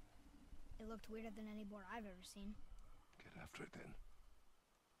think? It looked weirder than any boar I've ever seen. Get after it then.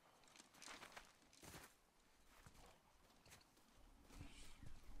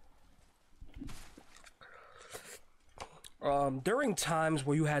 During times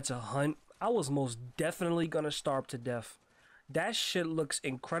where you had to hunt, I was most definitely gonna starve to death. That shit looks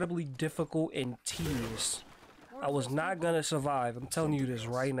incredibly difficult and tedious. I was not gonna survive. I'm telling you this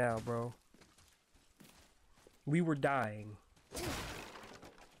right now, bro. We were dying. Some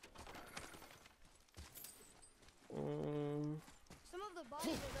of the bodies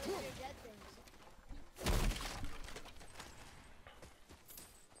are those very dead things.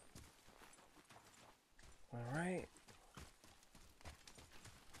 All right.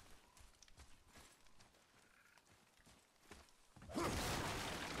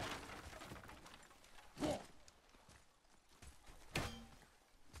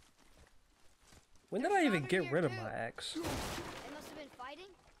 When did I even get rid of my axe? They must have been fighting?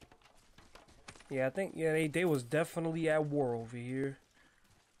 Yeah, I think, yeah, they was definitely at war over here.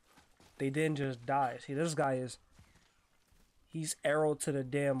 They didn't just die. See, this guy is, he's arrowed to the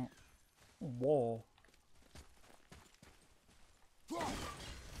damn wall.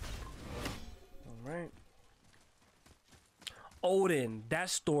 Alright. Odin,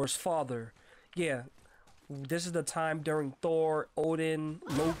 that's Thor's father. Yeah, this is the time during Thor, Odin,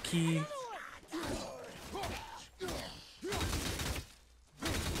 Loki.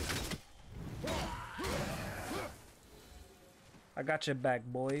 I got your back,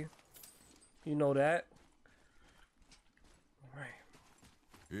 boy. You know that. All right.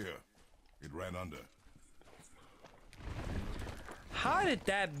 Here. It ran under. How did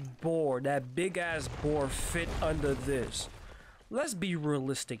that boar, that big ass boar, fit under this? Let's be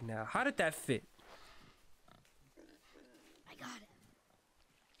realistic now. How did that fit? I got it.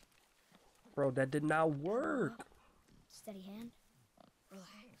 Bro, that did not work. Steady hand. Relax.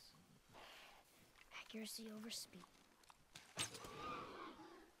 Accuracy over speed.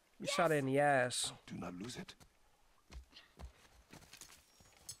 You shot it in the ass. Do not lose it.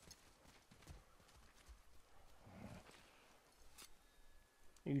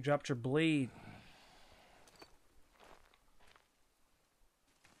 You dropped your blade.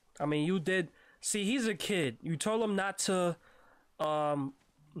 I mean, you did. See, he's a kid. You told him not to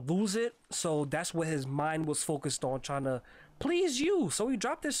lose it, so that's what his mind was focused on, trying to please you, so he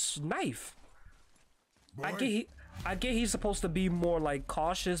dropped this knife. Boy, I get he's supposed to be more like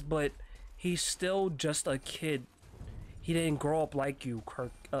cautious, but he's still just a kid. He didn't grow up like you,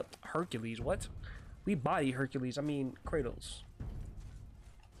 Hercules. What? We body Hercules. I mean Kratos.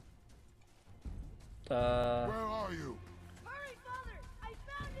 where are you? Hurry, Father! I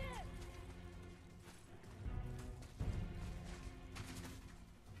found him!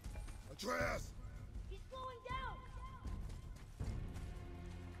 Atreus! He's slowing down!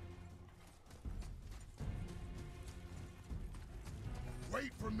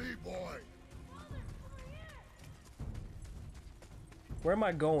 Wait for me, boy! Father, over here! Where am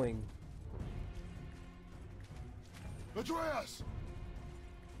I going? Atreus!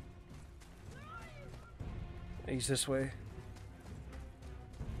 He's this way.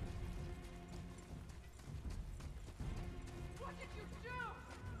 What did you do?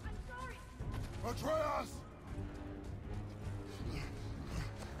 I'm sorry! Atreus!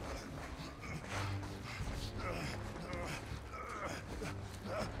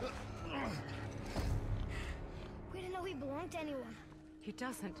 We didn't know he belonged to anyone. He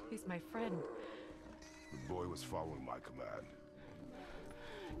doesn't. He's my friend. The boy was following my command.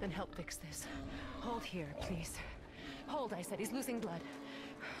 Then help fix this. Hold here, please. Hold, I said. He's losing blood.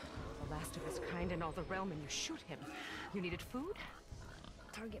 The last of his kind in all the realm, and you shoot him. You needed food?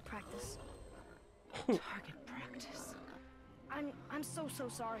 Target practice. Target practice. I'm so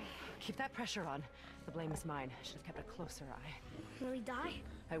sorry. Keep that pressure on. The blame is mine. I should have kept a closer eye. Will he die?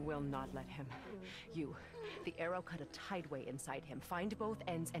 I will not let him. You, the arrow cut a tideway inside him. Find both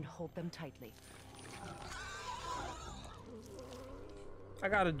ends and hold them tightly. I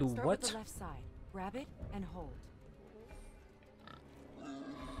gotta do Start what? with the left side. Grab it and hold.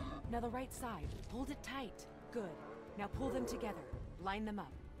 Now the right side. Hold it tight. Good. Now pull them together. Line them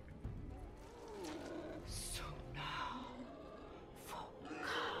up. So now.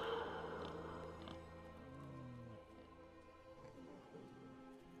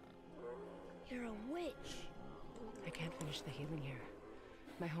 You're a witch. I can't finish the healing here.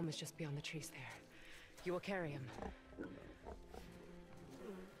 My home is just beyond the trees there. You will carry him.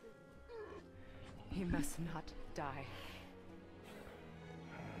 He must not die.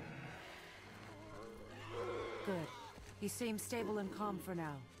 Good. He seems stable and calm for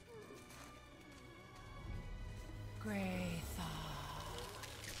now. Kratos.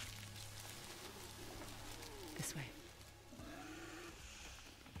 This way.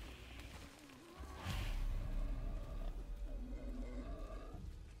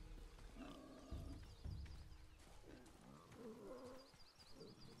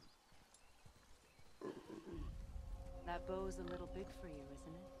 That bow's a little big for you,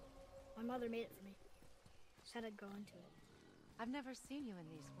 isn't it? My mother made it for me. Said I'd grow into it. I've never seen you in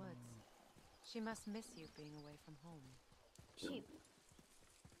these woods. She must miss you being away from home.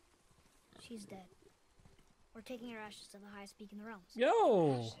 She's dead. We're taking her ashes to the highest peak in the realms.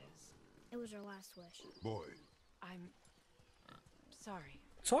 Yo! It was her last wish. Boy, I'm sorry.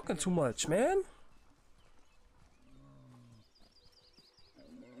 Talking too much, man.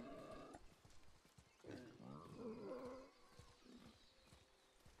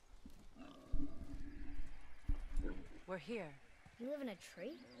 We're here. You live in a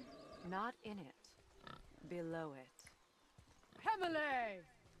tree? Not in it. Below it. Emily!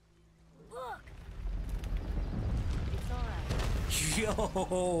 Look! It's alright.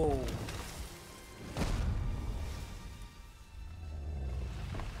 Yo!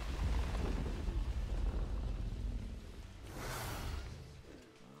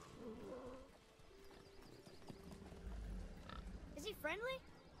 Is he friendly?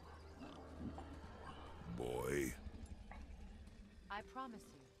 boy. I promise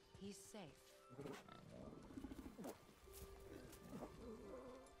you, he's safe.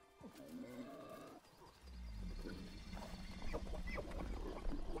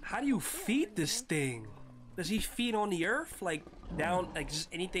 How do you feed this thing? Does he feed on the earth? Like down, like just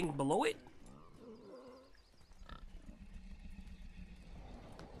anything below it?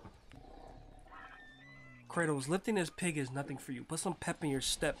 Kratos, lifting this pig is nothing for you. Put some pep in your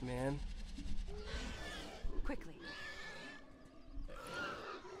step, man. Quickly.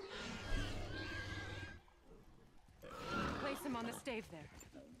 Place him on the stave there.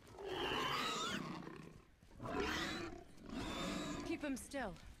 Keep him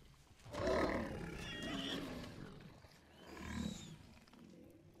still.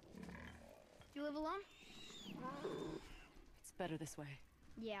 You live alone? It's better this way.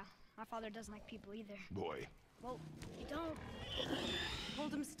 Yeah, my father doesn't like people either. Boy. Well, you don't.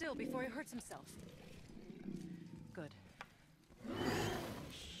 Hold him still before he hurts himself. Good.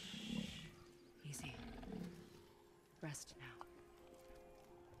 Easy. Rest now.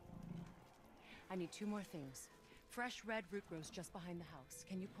 I need 2 more things. Fresh red root grows just behind the house.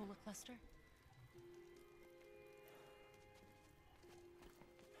 Can you pull a cluster?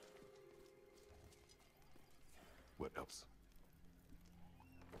 What else?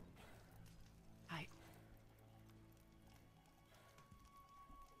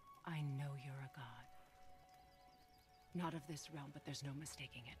 I know you're a god. Not of this realm, but there's no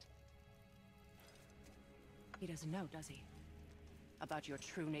mistaking it. He doesn't know, does he? About your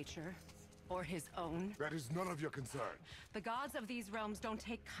true nature? Or his own? That is none of your concern. The gods of these realms don't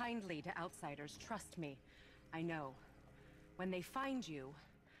take kindly to outsiders, trust me. I know. When they find you,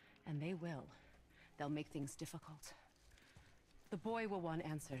 and they will, they'll make things difficult. The boy will want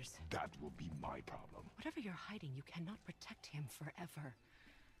answers. That will be my problem. Whatever you're hiding, you cannot protect him forever.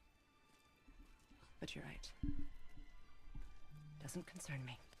 But you're right. Doesn't concern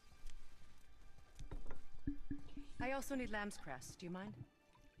me. I also need lamb's cress. Do you mind?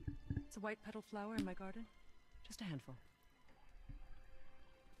 It's a white petal flower in my garden. Just a handful.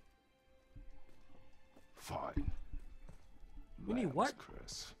 Fine. You need what?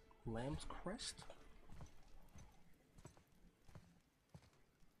 Cress. Lamb's crest?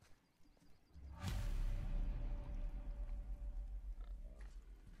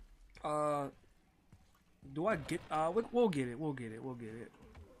 Do I get, we'll get it, we'll get it.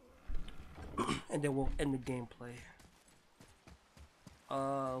 And then we'll end the gameplay.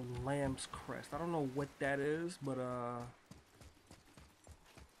 Lamb's crest. I don't know what that is, but, I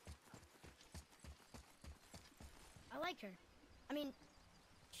like her. I mean,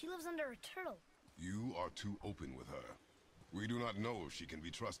 she lives under a turtle. You are too open with her. We do not know if she can be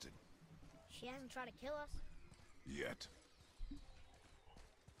trusted. She hasn't tried to kill us. Yet.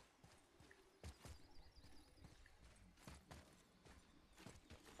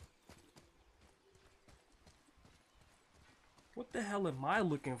 what the hell am I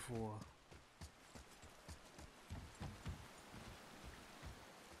looking for?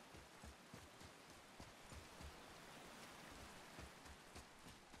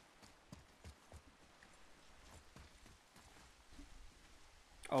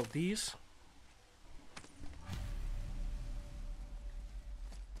 Oh, these?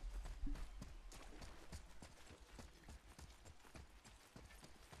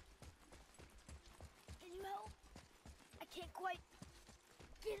 Can you help? I can't quite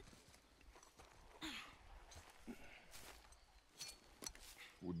get...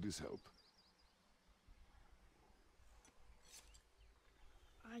 Would this help?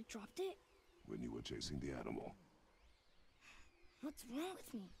 I dropped it? When you were chasing the animal. What's wrong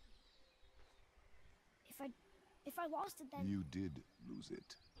with me? If I lost it, then... You did lose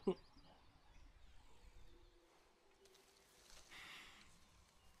it.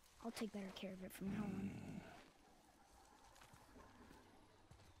 I'll take better care of it from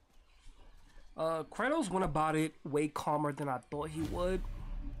now on. Kratos went about it way calmer than I thought he would.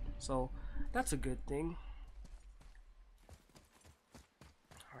 So, that's a good thing.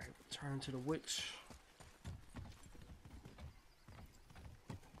 Alright, return to the witch.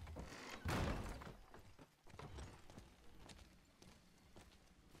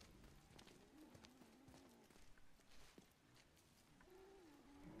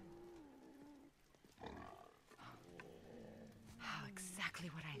 Exactly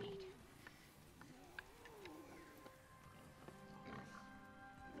what I need.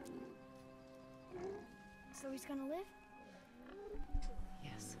 So he's gonna live?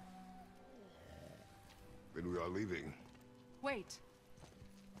 Yes. Then we are leaving. Wait.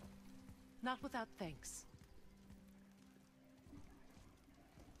 Not without thanks.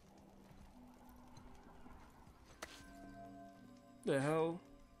 The hell?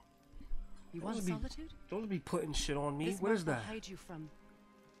 You want solitude? Don't be putting shit on me. This What is mark that? will hide you from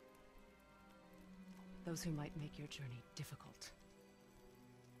those who might make your journey difficult.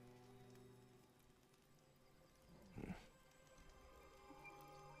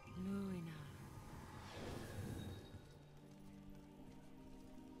 Luina.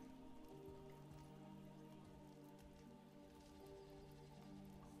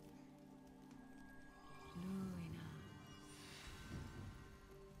 Luina.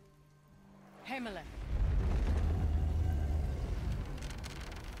 Himalaya.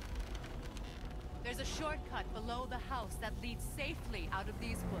 There's a shortcut below the house that leads safely out of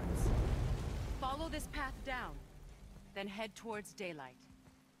these woods. Follow this path down, then head towards daylight.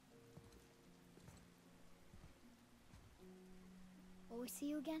 Will we see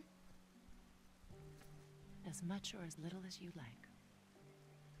you again? As much or as little as you like.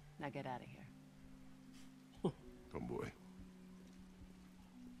 Now get out of here. Come, boy.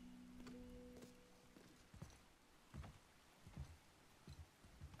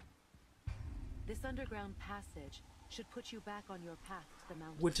 This underground passage should put you back on your path to the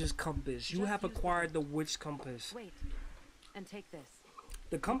mountain. Witch's compass. You Just have use the acquired the witch compass. Wait, and take this.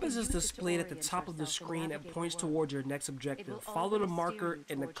 The compass is use it to displayed at the orient top of the yourself and screen and navigate points the world. towards your next It objective. will Follow the always steer marker you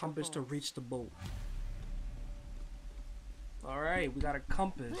and the towards your compass to goals. reach the boat. Alright, we got a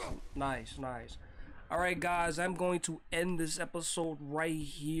compass. Nice, nice. Alright guys, I'm going to end this episode right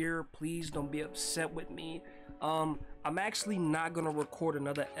here. Please don't be upset with me. I'm actually not gonna record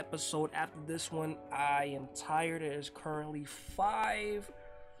another episode after this one. I am tired. It is currently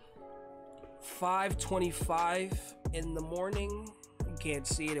 5:25 in the morning. You can't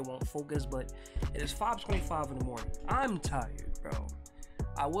see it, it won't focus, but it is 5:25 in the morning. I'm tired, bro.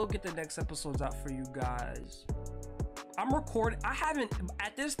 I will get the next episodes out for you guys. I'm recording.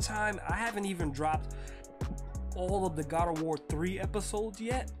 At this time, I haven't even dropped all of the God of War 3 episodes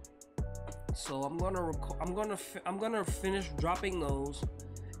yet. So I'm gonna finish dropping those,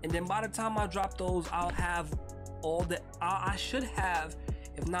 and then by the time I drop those, I'll have all the I should have,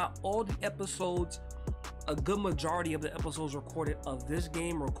 if not all the episodes, a good majority of the episodes recorded of this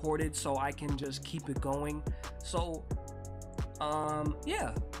game recorded, so I can just keep it going. So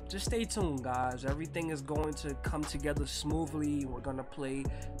yeah, just stay tuned guys. Everything is going to come together smoothly. We're gonna play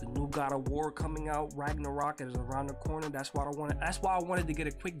the new God of War coming out. Ragnarok is around the corner. That's why I wanted to get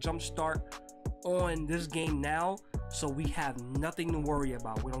a quick jump start on this game now, so we have nothing to worry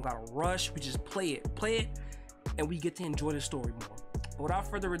about. We don't gotta rush. We just play it, and we get to enjoy the story more. But without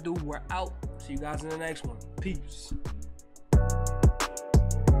further ado, we're out. See you guys in the next one. Peace.